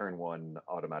turn 1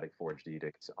 automatic Forged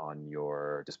Edict on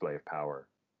your display of power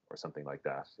or something like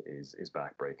that is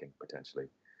backbreaking potentially.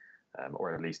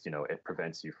 Or at least it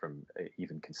prevents you from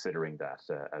even considering that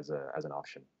as an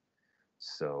option.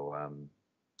 So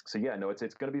yeah, no, it's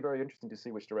going to be very interesting to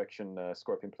see which direction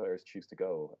Scorpion players choose to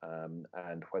go,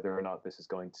 and whether or not this is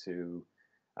going to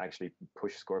actually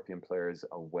push Scorpion players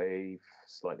away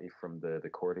slightly from the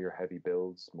courtier heavy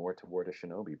builds, more toward a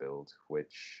Shinobi build,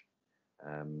 which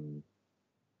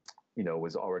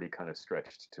was already kind of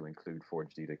stretched to include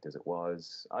Forged Edict as it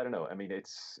was. I don't know. I mean,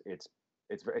 it's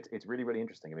really, really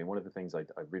interesting. I mean, one of the things I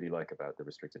really like about the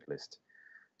restricted list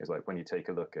is like when you take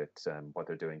a look at what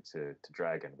they're doing to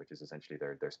Dragon, which is essentially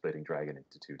they're splitting Dragon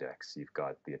into 2 decks. You've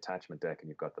got the attachment deck and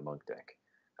you've got the monk deck,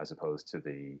 as opposed to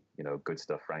the good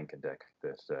stuff Franken deck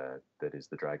that is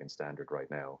the Dragon standard right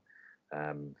now.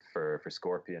 For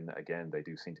Scorpion, again, they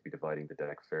do seem to be dividing the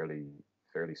deck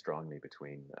fairly strongly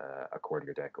between a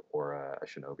courtier deck or a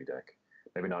Shinobi deck.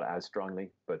 Maybe not as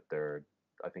strongly, but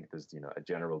I think there's a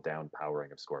general down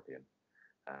powering of Scorpion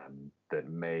that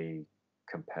may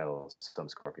compel some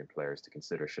Scorpion players to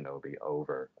consider Shinobi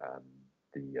over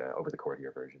the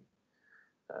courtier version.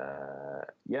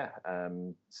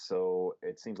 So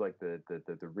it seems like the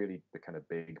kind of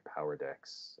big power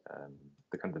decks,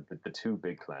 the 2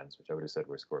 big clans, which I would have said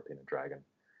were Scorpion and Dragon,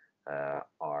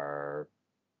 are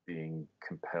being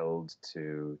compelled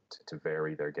to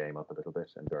vary their game up a little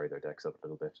bit and vary their decks up a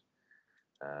little bit.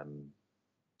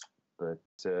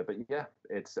 But yeah,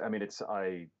 it's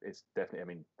definitely. I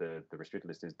mean, the restricted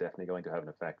list is definitely going to have an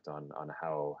effect on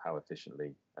how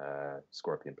efficiently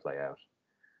Scorpion play out.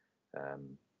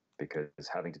 Because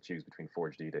having to choose between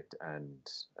Forged Edict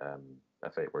and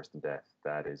a Fate Worse Than Death,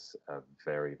 that is a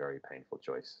very, very painful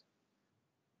choice.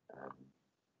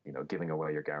 Giving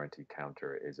away your guaranteed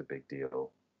counter is a big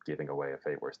deal. Giving away a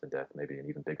Fate Worse Than Death may be an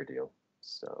even bigger deal.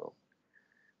 So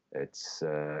it's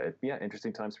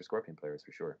interesting times for Scorpion players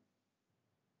for sure.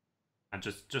 And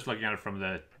just looking at it from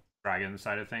the Dragon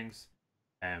side of things,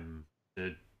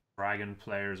 the Dragon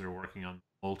players are working on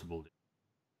multiple.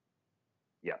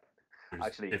 Yeah, there's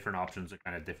actually different options and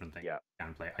kind of different things you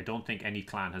can play. I don't think any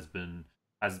clan has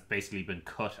basically been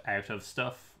cut out of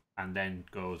stuff and then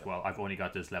goes, well, I've only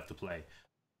got this left to play.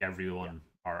 Everyone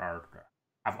are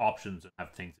have options and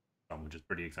have things, which is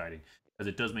pretty exciting because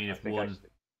it does mean if one.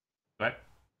 What?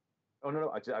 Oh no!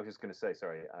 I was just going to say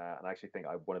sorry, and I actually think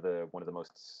one of the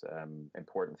most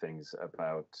important things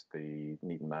about the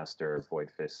Neaton Master Void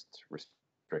Fist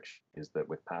restriction is that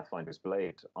with Pathfinder's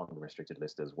Blade on the restricted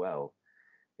list as well,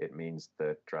 it means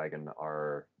that Dragon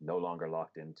are no longer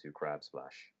locked into Crab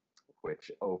Splash, which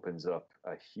opens up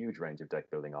a huge range of deck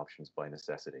building options by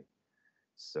necessity.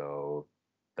 So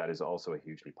that is also a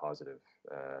hugely positive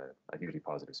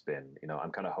spin.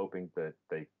 I'm kind of hoping that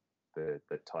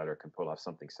that Tyler can pull off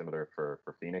something similar for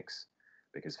Phoenix,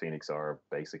 because Phoenix are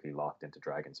basically locked into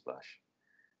Dragon Splash.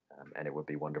 And it would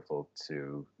be wonderful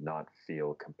to not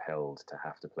feel compelled to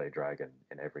have to play Dragon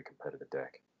in every competitive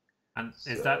deck. And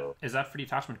is that for the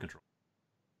attachment control?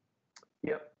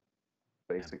 Yep.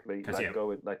 Basically,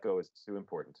 let go is too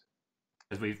important.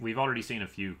 Because we've already seen a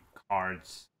few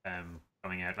cards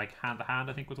coming out, like Hand to Hand,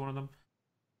 I think was one of them.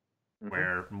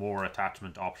 where more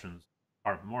attachment options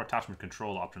or more attachment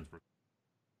control options were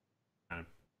kind of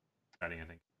exciting, I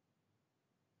think.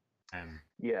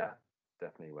 Yeah,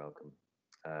 definitely welcome.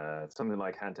 Something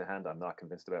like hand to hand, I'm not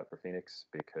convinced about for Phoenix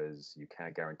because you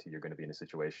can't guarantee you're going to be in a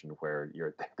situation where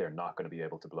they're not going to be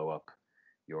able to blow up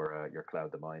your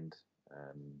Cloud the Mind.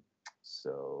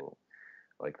 So,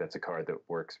 like, that's a card that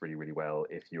works really, really well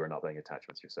if you are not playing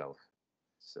attachments yourself.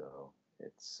 So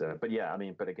it's, but yeah, I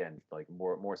mean, but again, like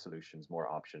more solutions, more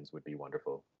options would be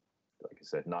wonderful. Like I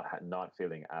said, not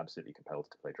feeling absolutely compelled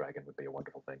to play Dragon would be a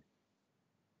wonderful thing.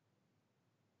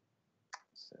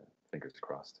 So fingers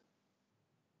crossed.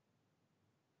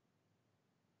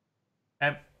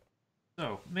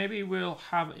 So maybe we'll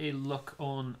have a look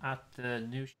on at the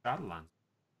new Shadowlands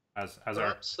as our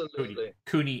absolutely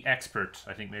Cooney expert.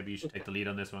 I think maybe you should take the lead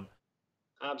on this one.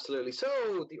 Absolutely. So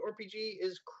the RPG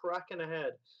is cracking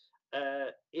ahead.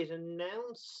 It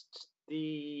announced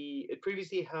it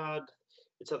previously had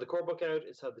the core book out,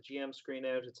 it's had the GM screen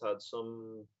out, it's had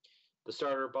the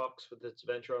starter box with its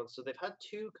adventure on. So they've had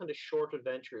two kind of short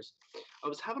adventures. I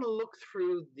was having a look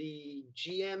through the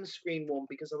GM screen one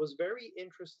because I was very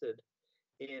interested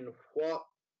in what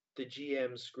the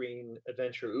GM screen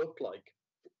adventure looked like,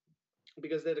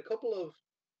 because they had a couple of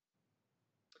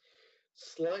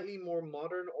slightly more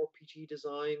modern RPG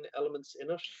design elements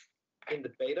in it in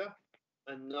the beta,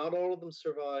 and not all of them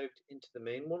survived into the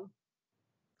main one,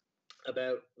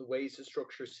 about the ways to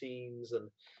structure scenes and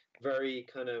very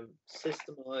kind of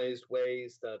systemized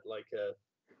ways that like a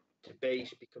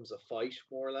debate becomes a fight,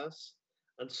 more or less.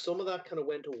 And some of that kind of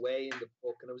went away in the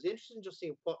book, and I was interested in just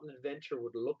seeing what an adventure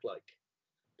would look like,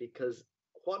 because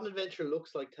what an adventure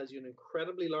looks like tells you an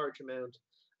incredibly large amount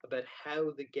about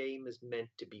how the game is meant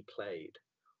to be played,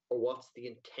 or what's the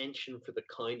intention for the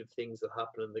kind of things that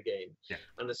happen in the game. Yeah.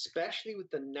 And especially with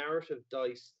the narrative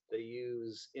dice they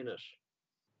use in it.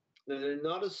 Now, they're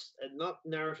not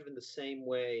narrative in the same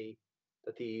way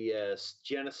that the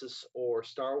Genesis or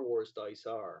Star Wars dice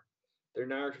are. They're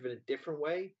narrative in a different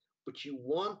way, but you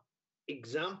want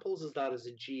examples of that as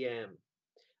a GM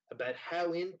about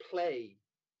how in play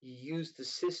you use the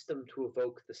system to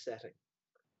evoke the setting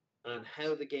and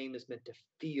how the game is meant to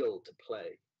feel to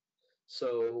play.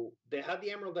 So they had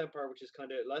the Emerald Empire, which is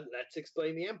kind of let's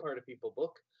explain the Empire to people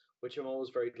book, which I'm always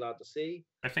very glad to see.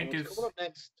 I think is coming up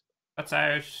next. That's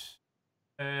out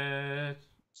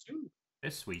soon.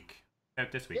 This week.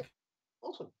 Out this week. Yeah.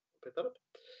 Awesome. Pick that up.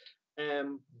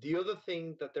 The other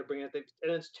thing that they're bringing out,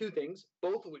 and it's two things,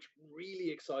 both of which really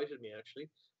excited me actually,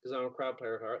 because I'm a crowd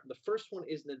player at heart. The first one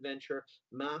is an adventure,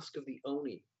 Mask of the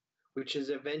Oni, which is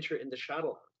an adventure in the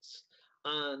Shadowlands.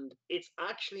 And it's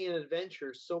actually an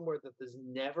adventure somewhere that there's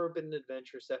never been an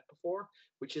adventure set before,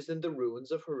 which is in the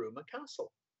ruins of Haruma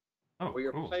Castle. Where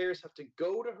your players have to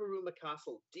go to Haruma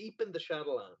Castle deep in the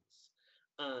Shadowlands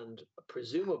and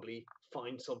presumably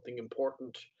find something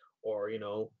important, or,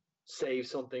 save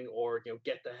something, or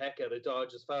get the heck out of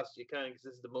Dodge as fast as you can, because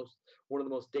this is one of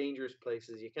the most dangerous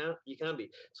places you can be.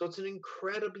 So it's an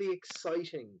incredibly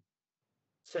exciting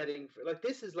setting for,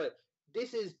 this is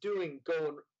going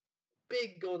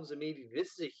big guns immediately.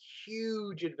 This is a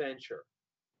huge adventure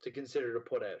to consider to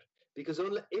put out, because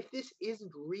if this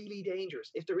isn't really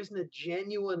dangerous, if there isn't a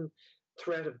genuine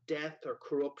threat of death or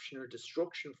corruption or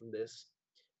destruction from this,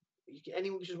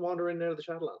 anyone can just wander in and out of the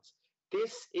Shadowlands.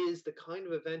 This is the kind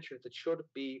of adventure that should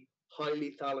be high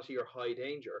lethality or high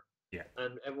danger. Yeah.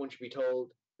 And everyone should be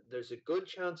told there's a good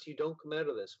chance you don't come out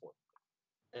of this one.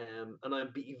 And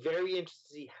I'd be very interested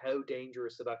to see how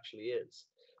dangerous it actually is.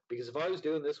 Because if I was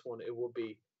doing this one, it would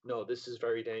be, no, this is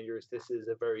very dangerous. This is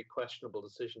a very questionable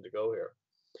decision to go here.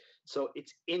 So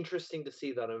it's interesting to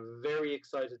see that. I'm very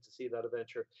excited to see that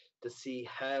adventure, to see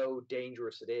how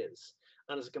dangerous it is.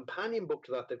 And as a companion book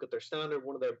to that, they've got their standard,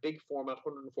 one of their big format,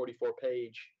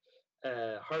 144-page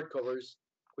hardcovers,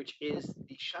 which is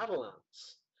the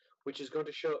Shadowlands, which is going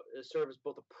to serve as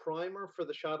both a primer for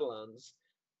the Shadowlands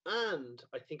and,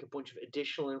 I think, a bunch of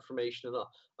additional information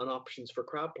and options for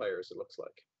crowd players, it looks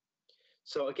like.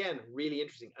 So again, really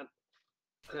interesting. And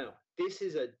now, this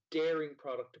is a daring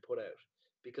product to put out,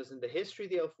 because in the history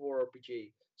of the Elf War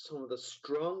RPG, some of the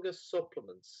strongest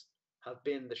supplements have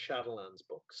been the Shadowlands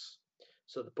books.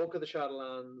 So the Book of the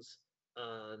Shadowlands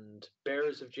and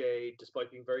Bearers of Jade,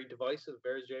 despite being very divisive,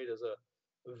 Bearers of Jade is a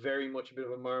very much a bit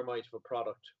of a Marmite of a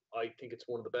product. I think it's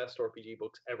one of the best RPG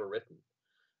books ever written.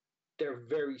 They're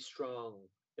very strong,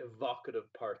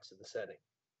 evocative parts of the setting.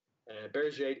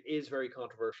 Bearers of Jade is very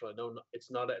controversial. I know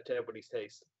it's not to everybody's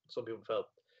taste. Some people felt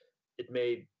it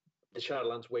made the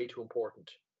Shadowlands way too important.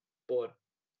 But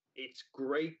it's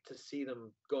great to see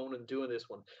them going and doing this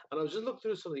one. And I was just looking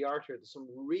through some of the art here. There's some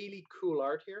really cool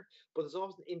art here, but there's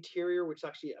also an interior, which is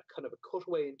actually a kind of a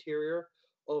cutaway interior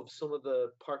of some of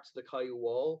the parts of the Caillou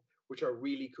wall, which are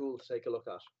really cool to take a look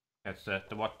at. It's the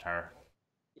what tower?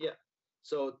 Yeah.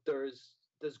 So there's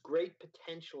great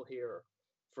potential here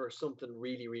for something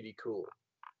really, really cool.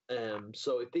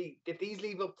 So if these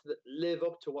live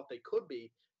up to what they could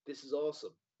be, this is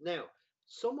awesome. Now,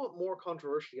 somewhat more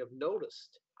controversially, I've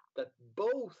noticed that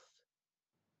both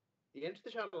the Enter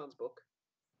the Shadowlands book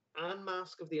and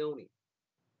Mask of the Oni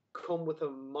come with a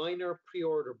minor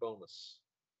pre-order bonus,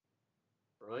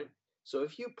 right? So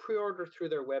if you pre-order through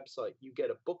their website, you get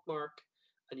a bookmark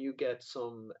and you get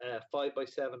some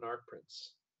 5x7 art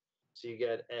prints. So you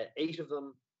get 8 of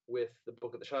them with the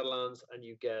Book of the Shadowlands, and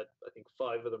you get, I think,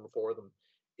 5 of them or 4 of them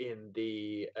in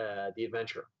the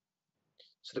adventure.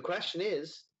 So the question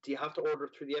is, do you have to order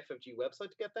through the FFG website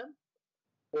to get them?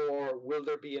 Or will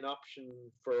there be an option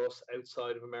for us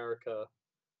outside of America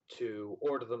to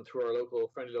order them through our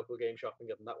friendly local game shop and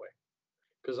get them that way?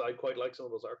 Because I quite like some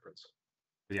of those art prints.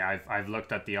 Yeah, I've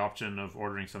looked at the option of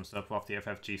ordering some stuff off the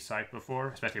FFG site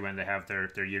before, especially when they have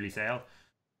their yearly sale.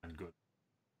 And good.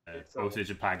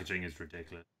 Postage and packaging is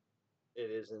ridiculous. It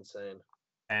is insane.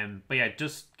 But yeah,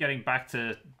 just getting back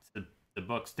to the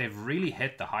books, they've really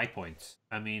hit the high points.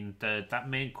 I mean, that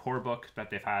main core book that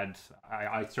they've had,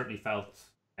 I certainly felt,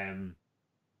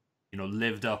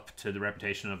 lived up to the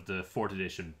reputation of the 4th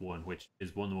edition one, which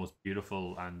is one of the most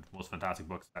beautiful and most fantastic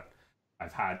books that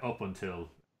I've had up until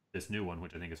this new one,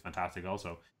 which I think is fantastic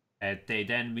also. They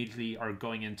then immediately are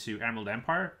going into Emerald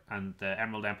Empire, and the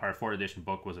Emerald Empire 4th edition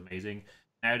book was amazing.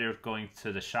 Now they're going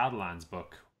to the Shadowlands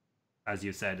book, as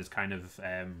you said, is kind of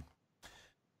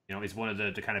is one of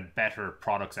the kind of better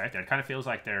products out there. It kind of feels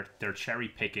like they're cherry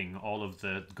picking all of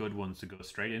the good ones to go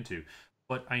straight into.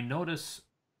 But I notice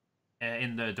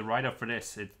in the write up for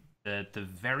this, the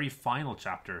very final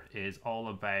chapter is all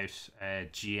about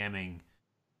GMing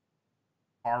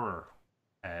horror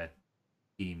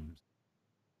themes.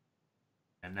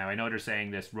 And now I know they're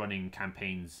saying this running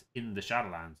campaigns in the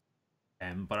Shadowlands,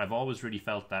 but I've always really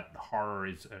felt that horror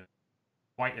is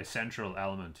quite a central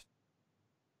element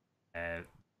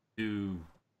to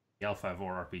the Alpha of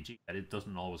War RPG, that it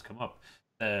doesn't always come up.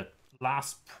 The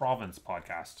Last Province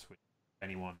podcast, which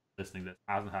anyone listening that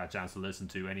hasn't had a chance to listen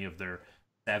to any of their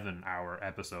 7-hour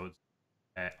episodes,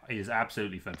 is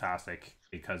absolutely fantastic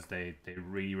because they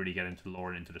really, really get into the lore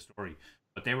and into the story.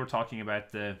 But they were talking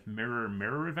about the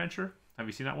Mirror adventure. Have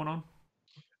you seen that one on?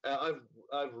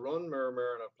 I've run Mirror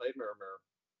and I've played Mirror.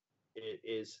 It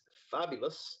is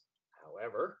fabulous.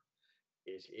 However,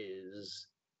 it is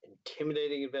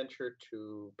intimidating adventure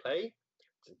to play.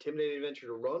 It's intimidating adventure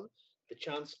to run. The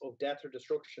chance of death or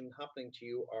destruction happening to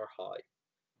you are high.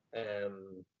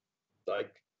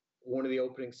 Like one of the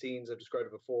opening scenes I've described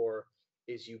it before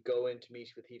is you go in to meet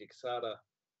with Hida Casada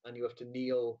and you have to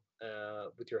kneel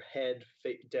with your head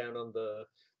down on the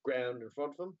ground in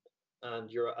front of him, and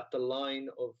you're at the line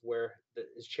of where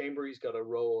his chamber. He's got a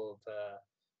row of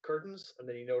curtains, and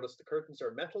then you notice the curtains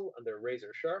are metal and they're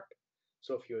razor sharp.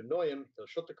 So if you annoy him, he'll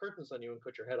shut the curtains on you and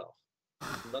cut your head off.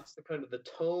 And that's the kind of the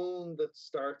tone that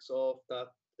starts off that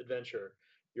adventure.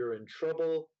 You're in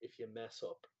trouble if you mess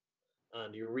up,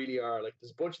 and you really are. Like,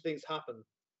 there's a bunch of things happen,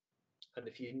 and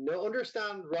if you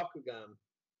understand Rokugan,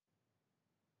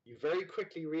 you very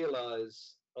quickly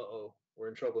realize, we're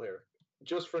in trouble here.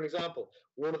 Just for an example,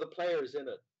 one of the players in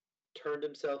it turned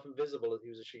himself invisible as he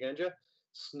was a Shigenja,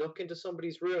 snuck into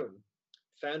somebody's room,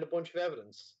 found a bunch of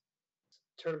evidence,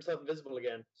 turned himself invisible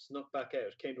again, snuck back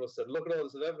out, came to us and said, look at all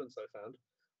this evidence I found.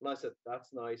 And I said, that's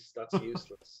nice, that's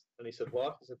useless. And he said,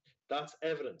 what? I said, that's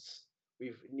evidence.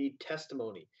 We need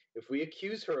testimony. If we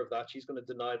accuse her of that, she's going to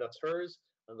deny that's hers,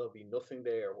 and there'll be nothing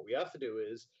there. What we have to do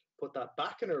is put that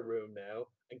back in her room now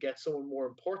and get someone more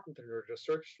important than her to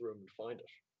search the room and find it.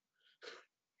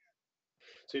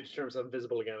 So he turns himself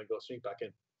invisible again and goes sneak back in.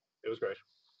 It was great.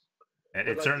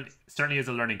 It certainly is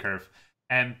a learning curve.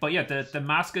 But yeah, the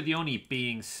Mask of the Oni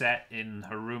being set in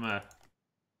Haruma,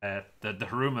 the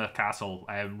Haruma castle,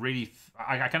 really,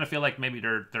 I kind of feel like maybe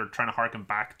they're trying to harken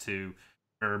back to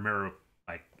Mirror.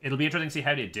 Like, it'll be interesting to see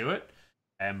how they do it.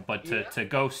 But to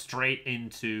go straight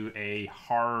into a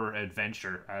horror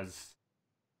adventure as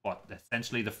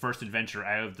essentially the first adventure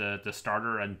out of the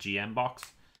starter and GM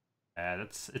box,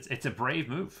 it's a brave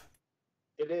move.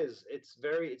 It is. It's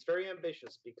very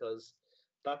ambitious because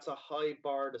that's a high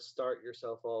bar to start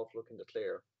yourself off looking to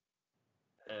clear.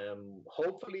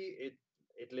 Hopefully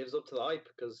it lives up to the hype,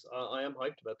 because I am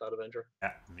hyped about that adventure.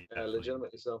 Yeah,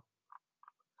 legitimately so.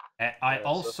 I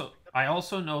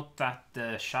also note that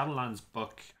the Shadowlands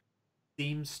book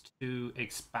seems to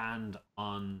expand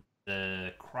on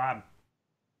the crab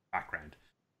background.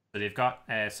 So they've got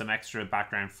some extra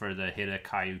background for the Hida,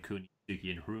 Kaiju, Kuni,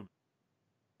 Suki, and Haruma.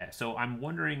 So I'm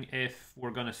wondering if we're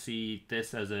going to see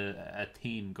this as a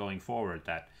theme going forward,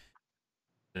 that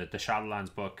the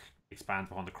Shadowlands book expands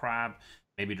upon the crab.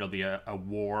 Maybe there'll be a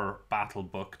war battle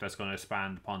book that's going to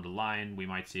expand upon the lion. We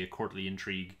might see a courtly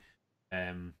intrigue.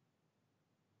 I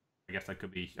guess that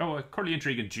could be a courtly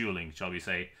intrigue and dueling, shall we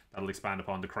say? That'll expand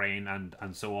upon the crane and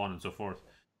so on and so forth.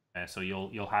 So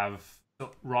you'll have,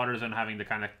 rather than having the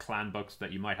kind of clan books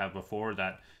that you might have before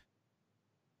that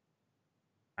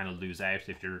kind of lose out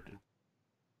if you're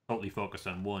totally focused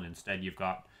on one. Instead, you've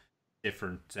got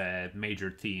different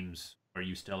major themes where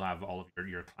you still have all of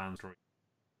your clan stories.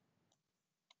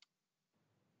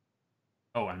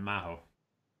 Oh, and Maho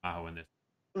in this.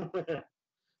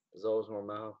 There's always more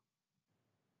Maho.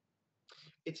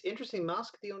 It's interesting.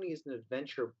 Mask of the Oni is an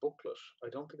adventure booklet. I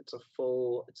don't think it's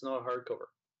it's not a hardcover.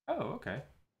 Oh, okay.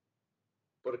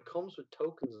 But it comes with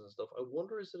tokens and stuff. I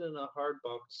wonder, is it in a hard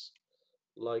box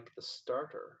like the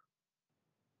starter?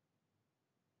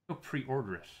 Go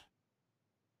pre-order it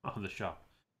on the shop.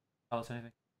 Tell us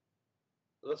anything.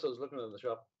 That's what I was looking at in the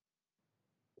shop.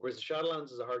 Whereas the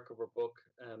Shadowlands is a hardcover book,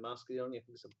 Mask of the Oni, I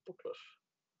think, is a booklet.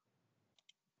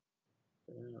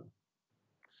 Yeah.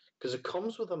 Because it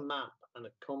comes with a map and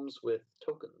it comes with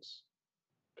tokens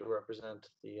to represent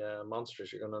the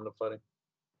monsters you're going to end up fighting.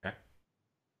 Okay.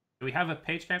 Do we have a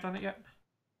page count on it yet?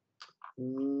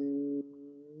 No.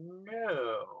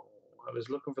 I was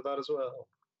looking for that as well.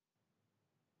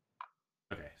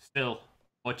 Okay. Still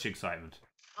much excitement.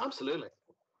 Absolutely.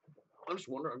 I'm just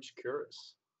wondering. I'm just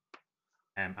curious.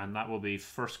 And that will be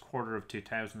first quarter of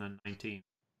 2019.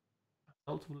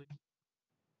 Ultimately,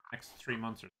 next 3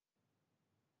 months or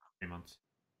 3 months.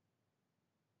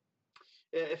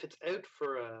 Yeah, if it's out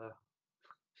for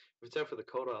the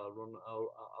quota,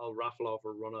 I'll raffle off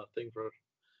or run a thing for it.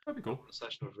 That'd be cool. A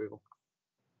session of people.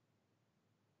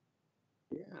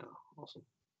 Yeah, awesome.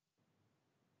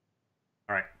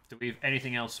 All right. Do we have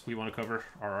anything else we want to cover,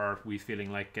 or are we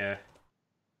feeling like done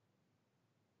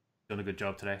a good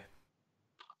job today?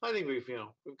 I think we've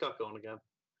got going again.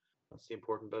 That's the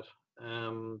important bit.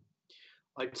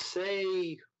 I'd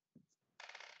say,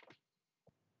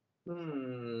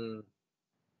 we're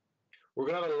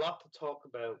gonna have a lot to talk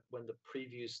about when the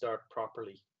previews start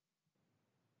properly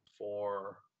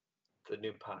for the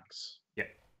new packs. Yeah.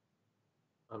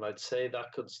 And I'd say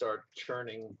that could start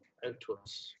churning out to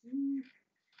us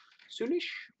soonish.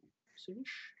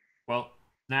 Well,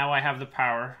 now I have the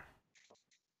power.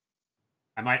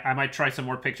 I might try some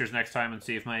more pictures next time and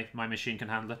see if my machine can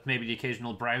handle it. Maybe the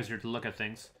occasional browser to look at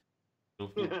things.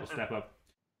 We'll step up.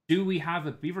 Do we have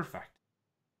a beaver fact?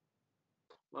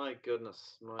 My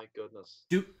goodness.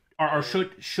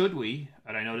 Should we?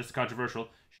 And I know this is controversial.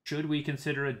 Should we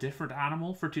consider a different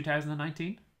animal for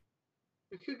 2019?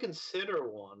 We could consider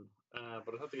one,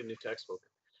 but I'd have to get a new textbook.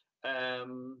 I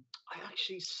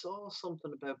actually saw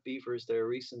something about beavers there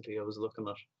recently. I was looking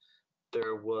at.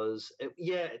 There was,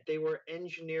 they were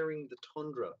engineering the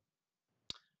tundra.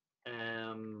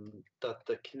 That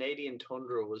the Canadian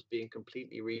tundra was being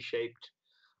completely reshaped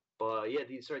by,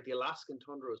 the Alaskan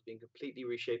tundra was being completely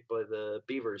reshaped by the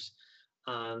beavers.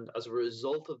 And as a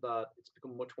result of that, it's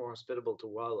become much more hospitable to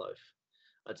wildlife.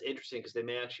 That's interesting because they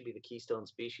may actually be the keystone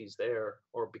species there,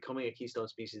 or becoming a keystone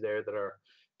species there, that are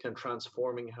kind of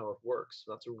transforming how it works.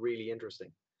 That's really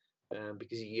interesting.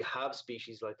 Because you have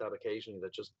species like that occasionally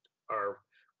that just are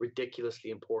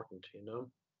ridiculously important,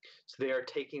 So they are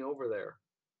taking over there,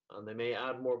 and they may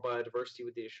add more biodiversity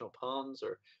with the additional ponds,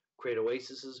 or create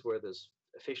oases where there's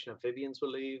fish and amphibians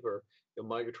will leave, or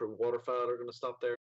migratory waterfowl are going to stop there.